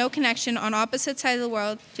who have no connection on opposite sides of the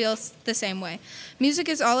world feel the same way. Music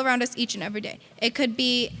is all around us each and every day. It could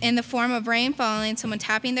be in the form of rain falling, someone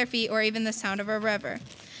tapping their feet, or even the sound of a river.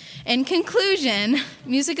 In conclusion,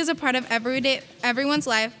 music is a part of everyone's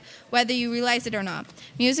life, whether you realize it or not.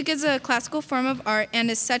 Music is a classical form of art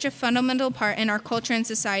and is such a fundamental part in our culture and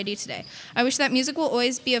society today. I wish that music will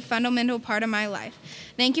always be a fundamental part of my life.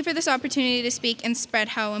 Thank you for this opportunity to speak and spread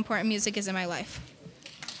how important music is in my life.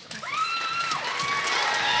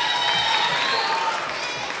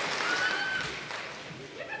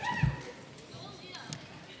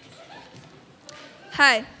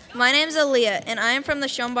 Hi, my name is Aaliyah, and I am from the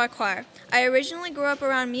Schoenbach Choir. I originally grew up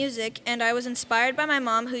around music, and I was inspired by my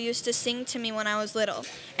mom, who used to sing to me when I was little.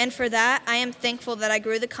 And for that, I am thankful that I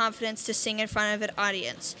grew the confidence to sing in front of an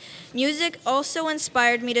audience. Music also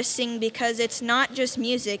inspired me to sing because it's not just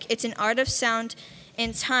music, it's an art of sound,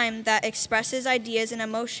 in time that expresses ideas and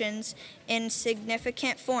emotions in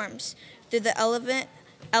significant forms through the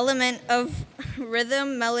element of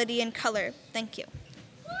rhythm, melody, and color. Thank you.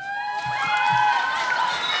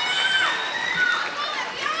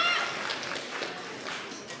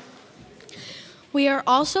 We are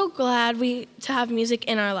also glad to have music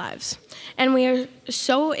in our lives. And we are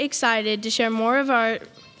so excited to share more of our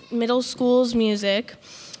middle school's music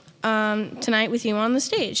tonight with you on the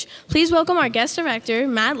stage. Please welcome our guest director,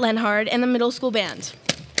 Matt Lenhard, and the middle school band.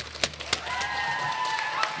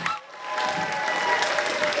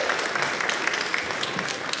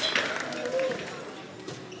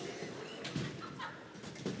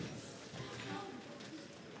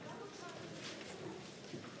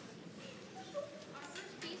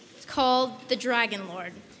 Called The Dragon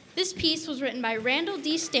Lord. This piece was written by Randall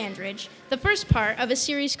D. Standridge, the first part of a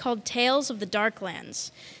series called Tales of the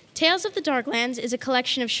Darklands. Tales of the Darklands is a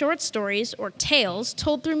collection of short stories, or tales,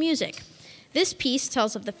 told through music. This piece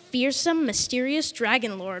tells of the fearsome, mysterious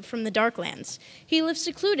Dragon Lord from the Darklands. He lives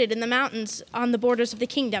secluded in the mountains on the borders of the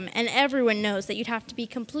kingdom, and everyone knows that you'd have to be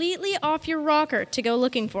completely off your rocker to go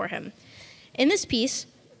looking for him. In this piece,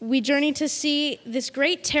 we journey to see this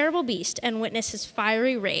great, terrible beast and witness his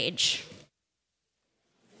fiery rage.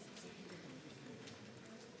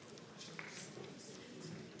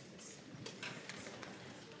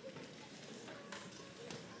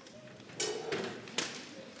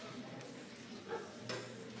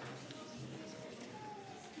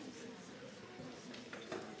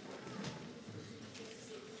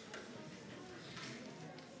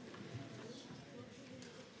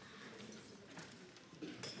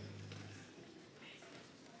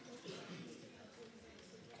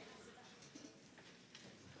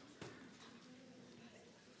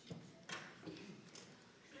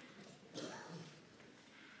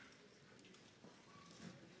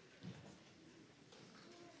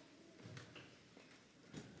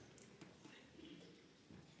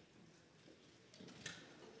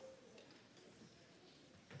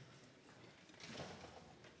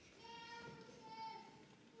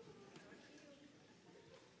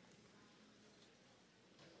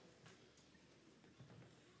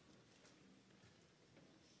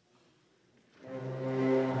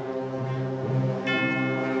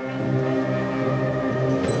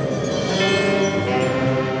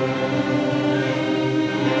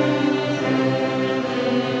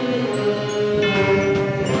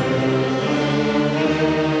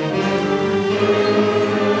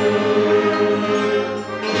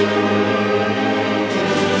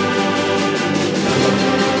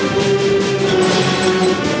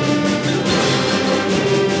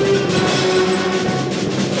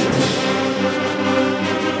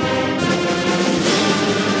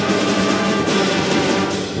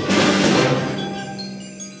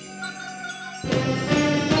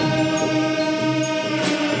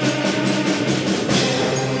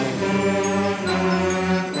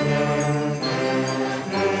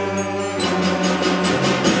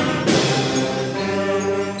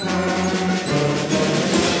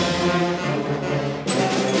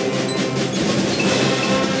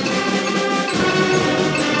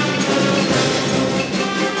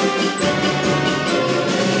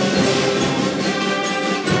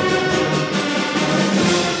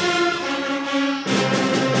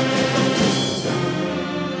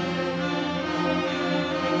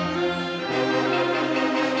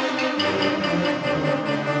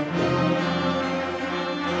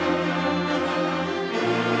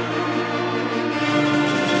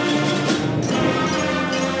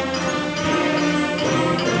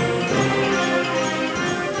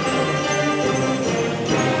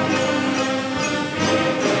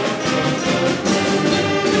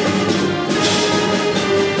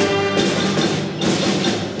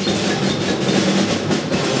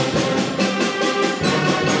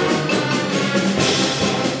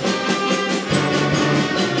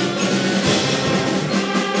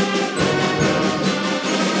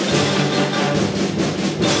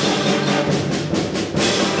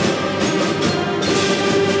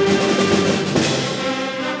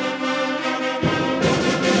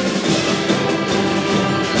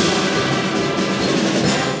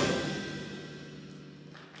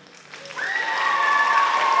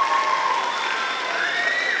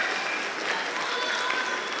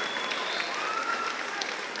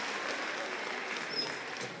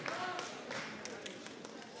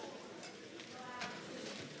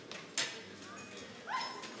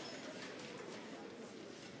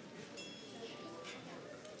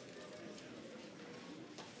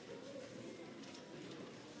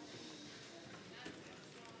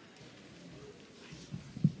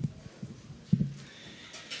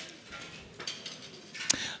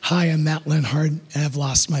 Hi, I'm Matt Lenhard, and I've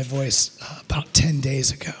lost my voice about 10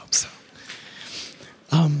 days ago. So,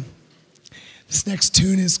 this next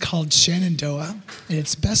tune is called Shenandoah, and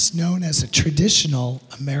it's best known as a traditional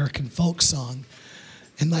American folk song.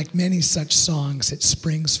 And like many such songs, it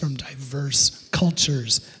springs from diverse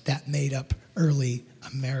cultures that made up early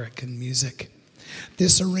American music.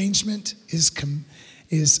 This arrangement is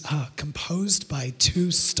composed by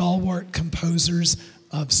two stalwart composers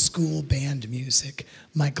of school band music,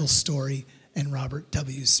 Michael Story and Robert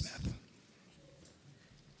W. Smith.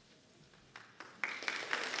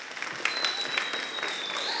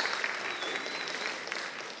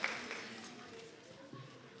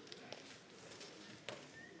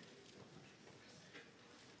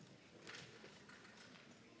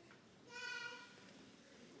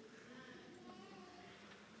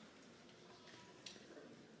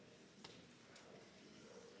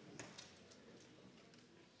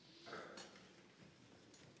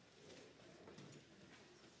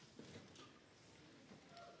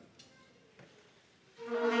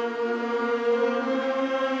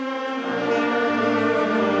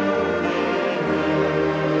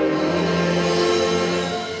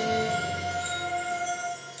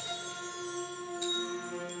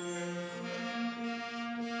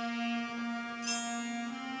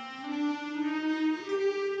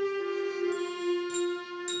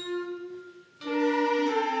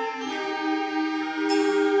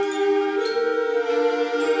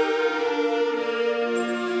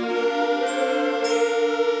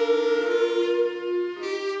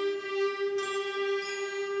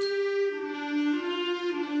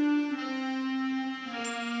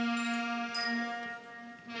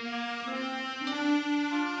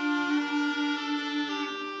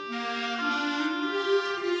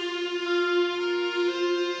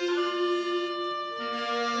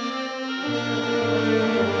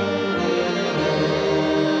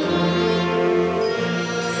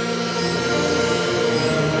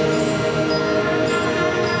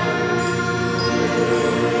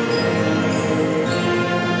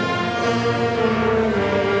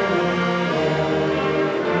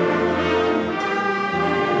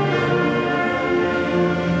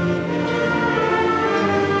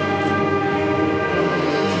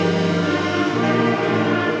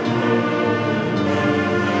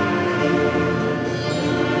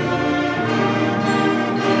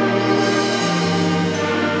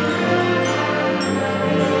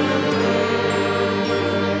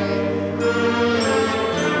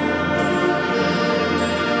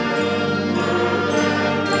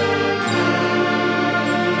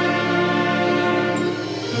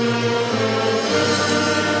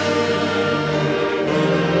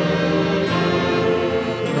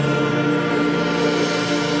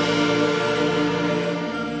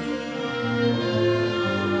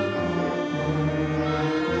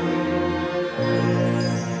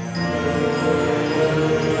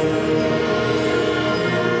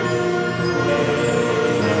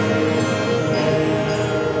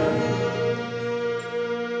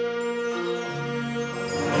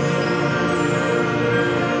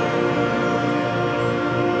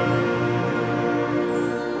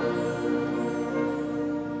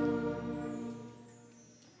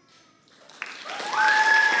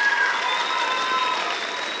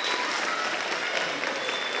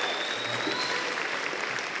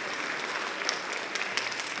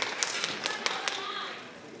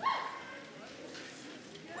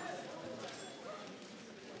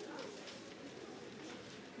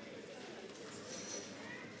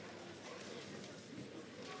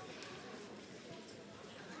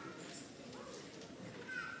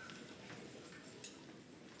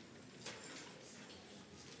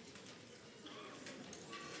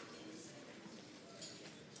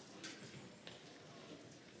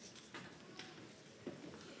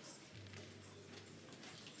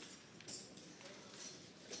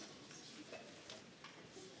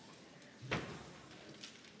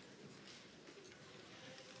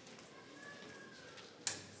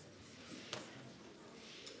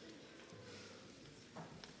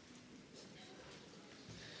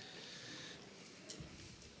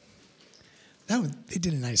 They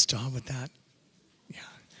did a nice job with that. Yeah.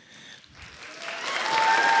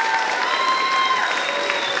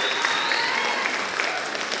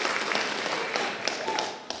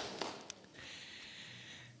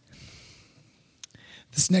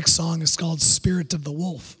 This next song is called Spirit of the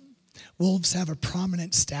Wolf. Wolves have a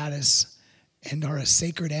prominent status and are a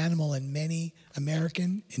sacred animal in many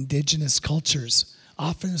American indigenous cultures,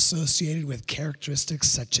 often associated with characteristics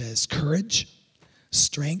such as courage,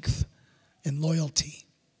 strength, and loyalty.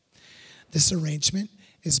 This arrangement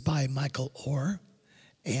is by Michael Orr,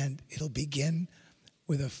 and it'll begin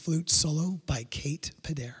with a flute solo by Kate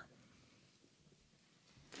Pader.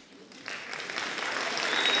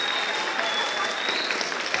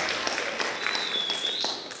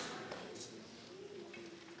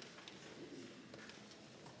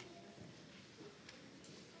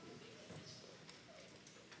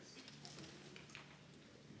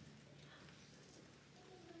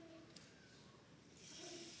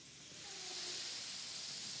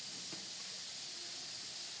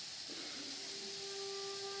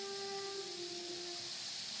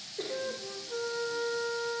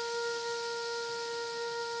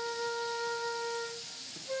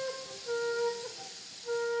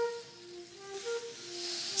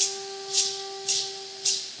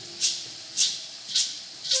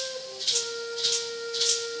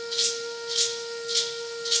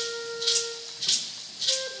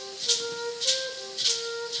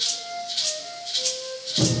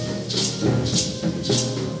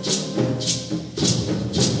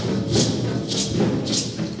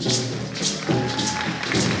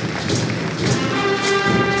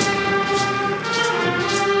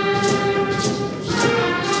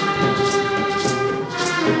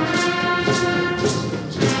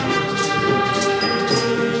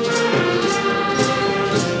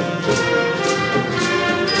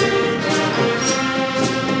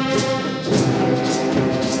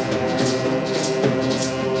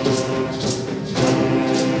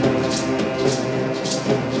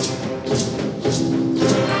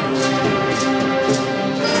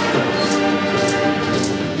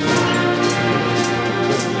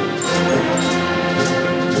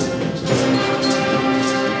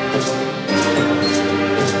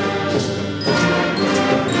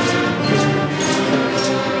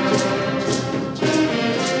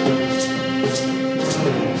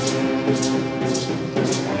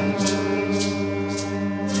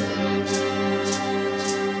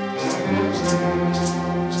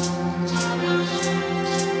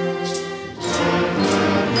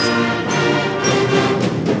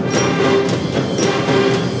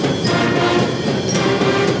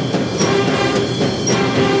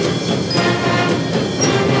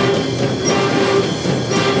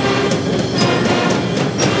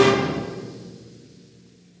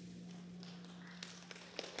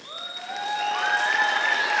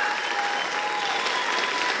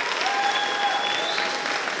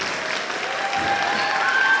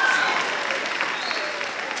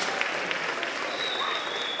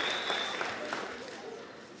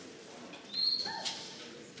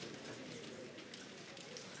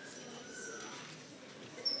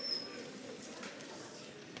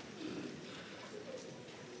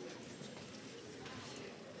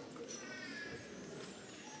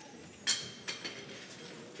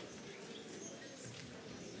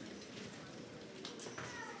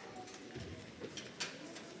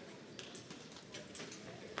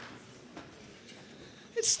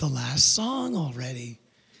 It's the last song already.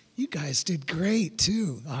 You guys did great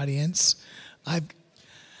too, audience.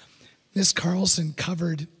 Miss Carlson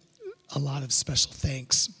covered a lot of special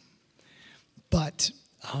thanks, but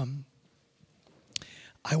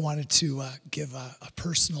I wanted to give a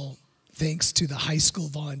personal thanks to the high school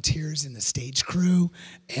volunteers in the stage crew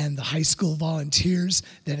and the high school volunteers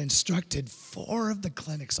that instructed 4 of the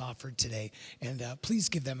clinics offered today. And please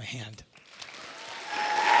give them a hand.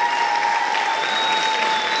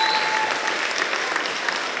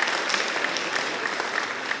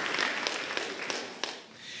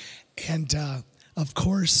 And of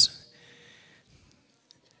course,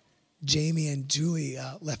 Jamie and Julie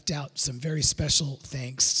left out some very special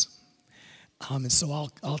thanks. And so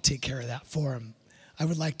I'll take care of that for them. I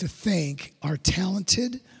would like to thank our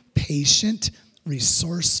talented, patient,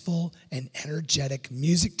 resourceful, and energetic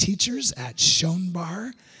music teachers at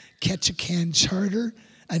Schoenbar, Ketchikan Charter,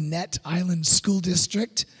 Annette Island School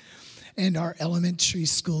District, and our elementary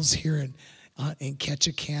schools here in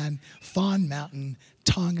Ketchikan, Fawn Mountain,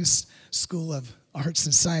 Tongass School of Arts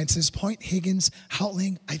and Sciences, Point Higgins,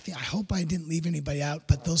 Houtling. I hope I didn't leave anybody out,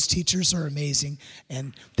 but those teachers are amazing,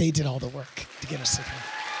 and they did all the work to get us here.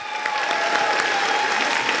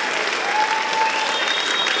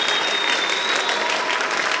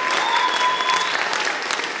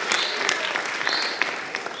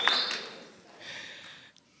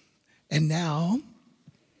 And now,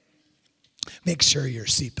 make sure your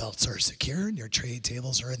seatbelts are secure and your tray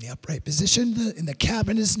tables are in the upright position. And the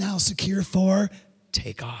cabin is now secure for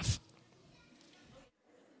takeoff.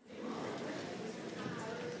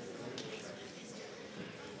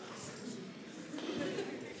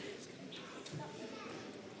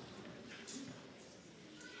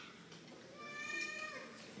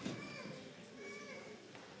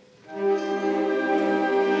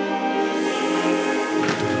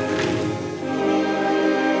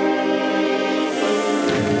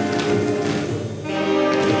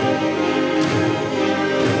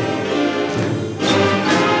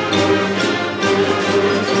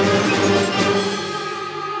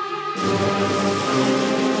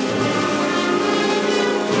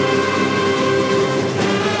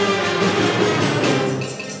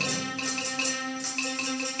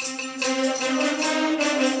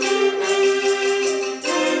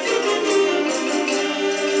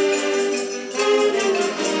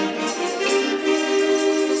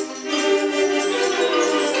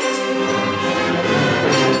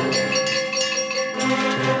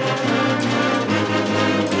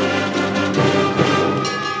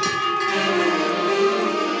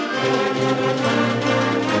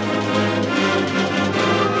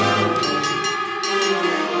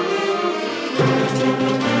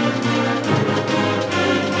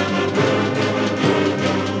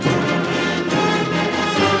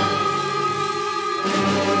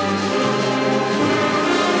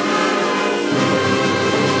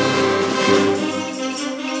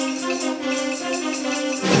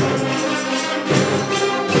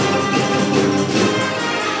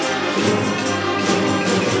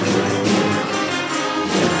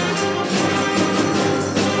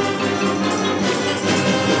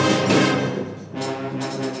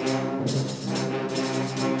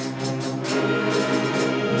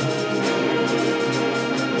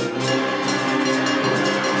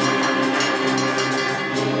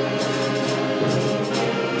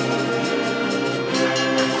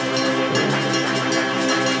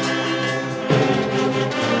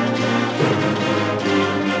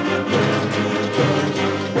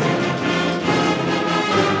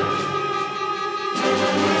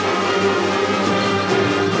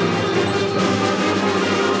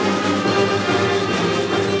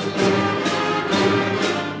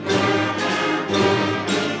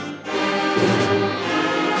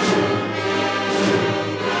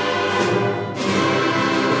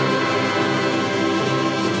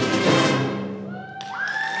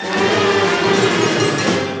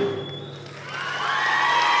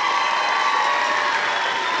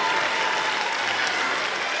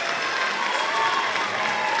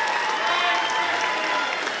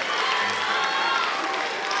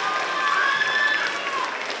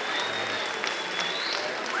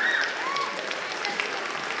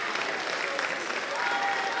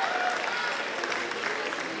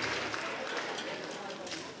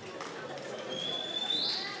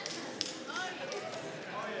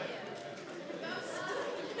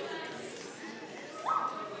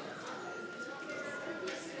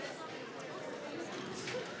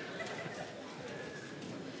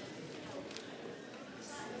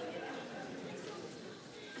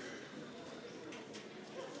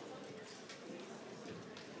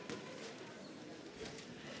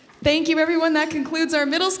 Thank you, everyone. That concludes our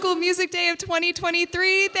Middle School Music Day of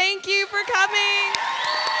 2023. Thank you for coming.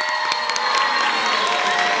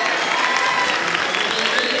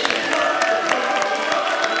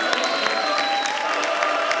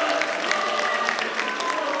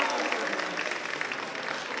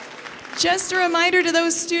 Just a reminder to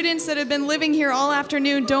those students that have been living here all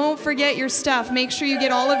afternoon, don't forget your stuff. Make sure you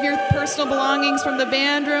get all of your personal belongings from the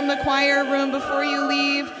band room, the choir room before you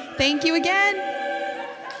leave. Thank you again.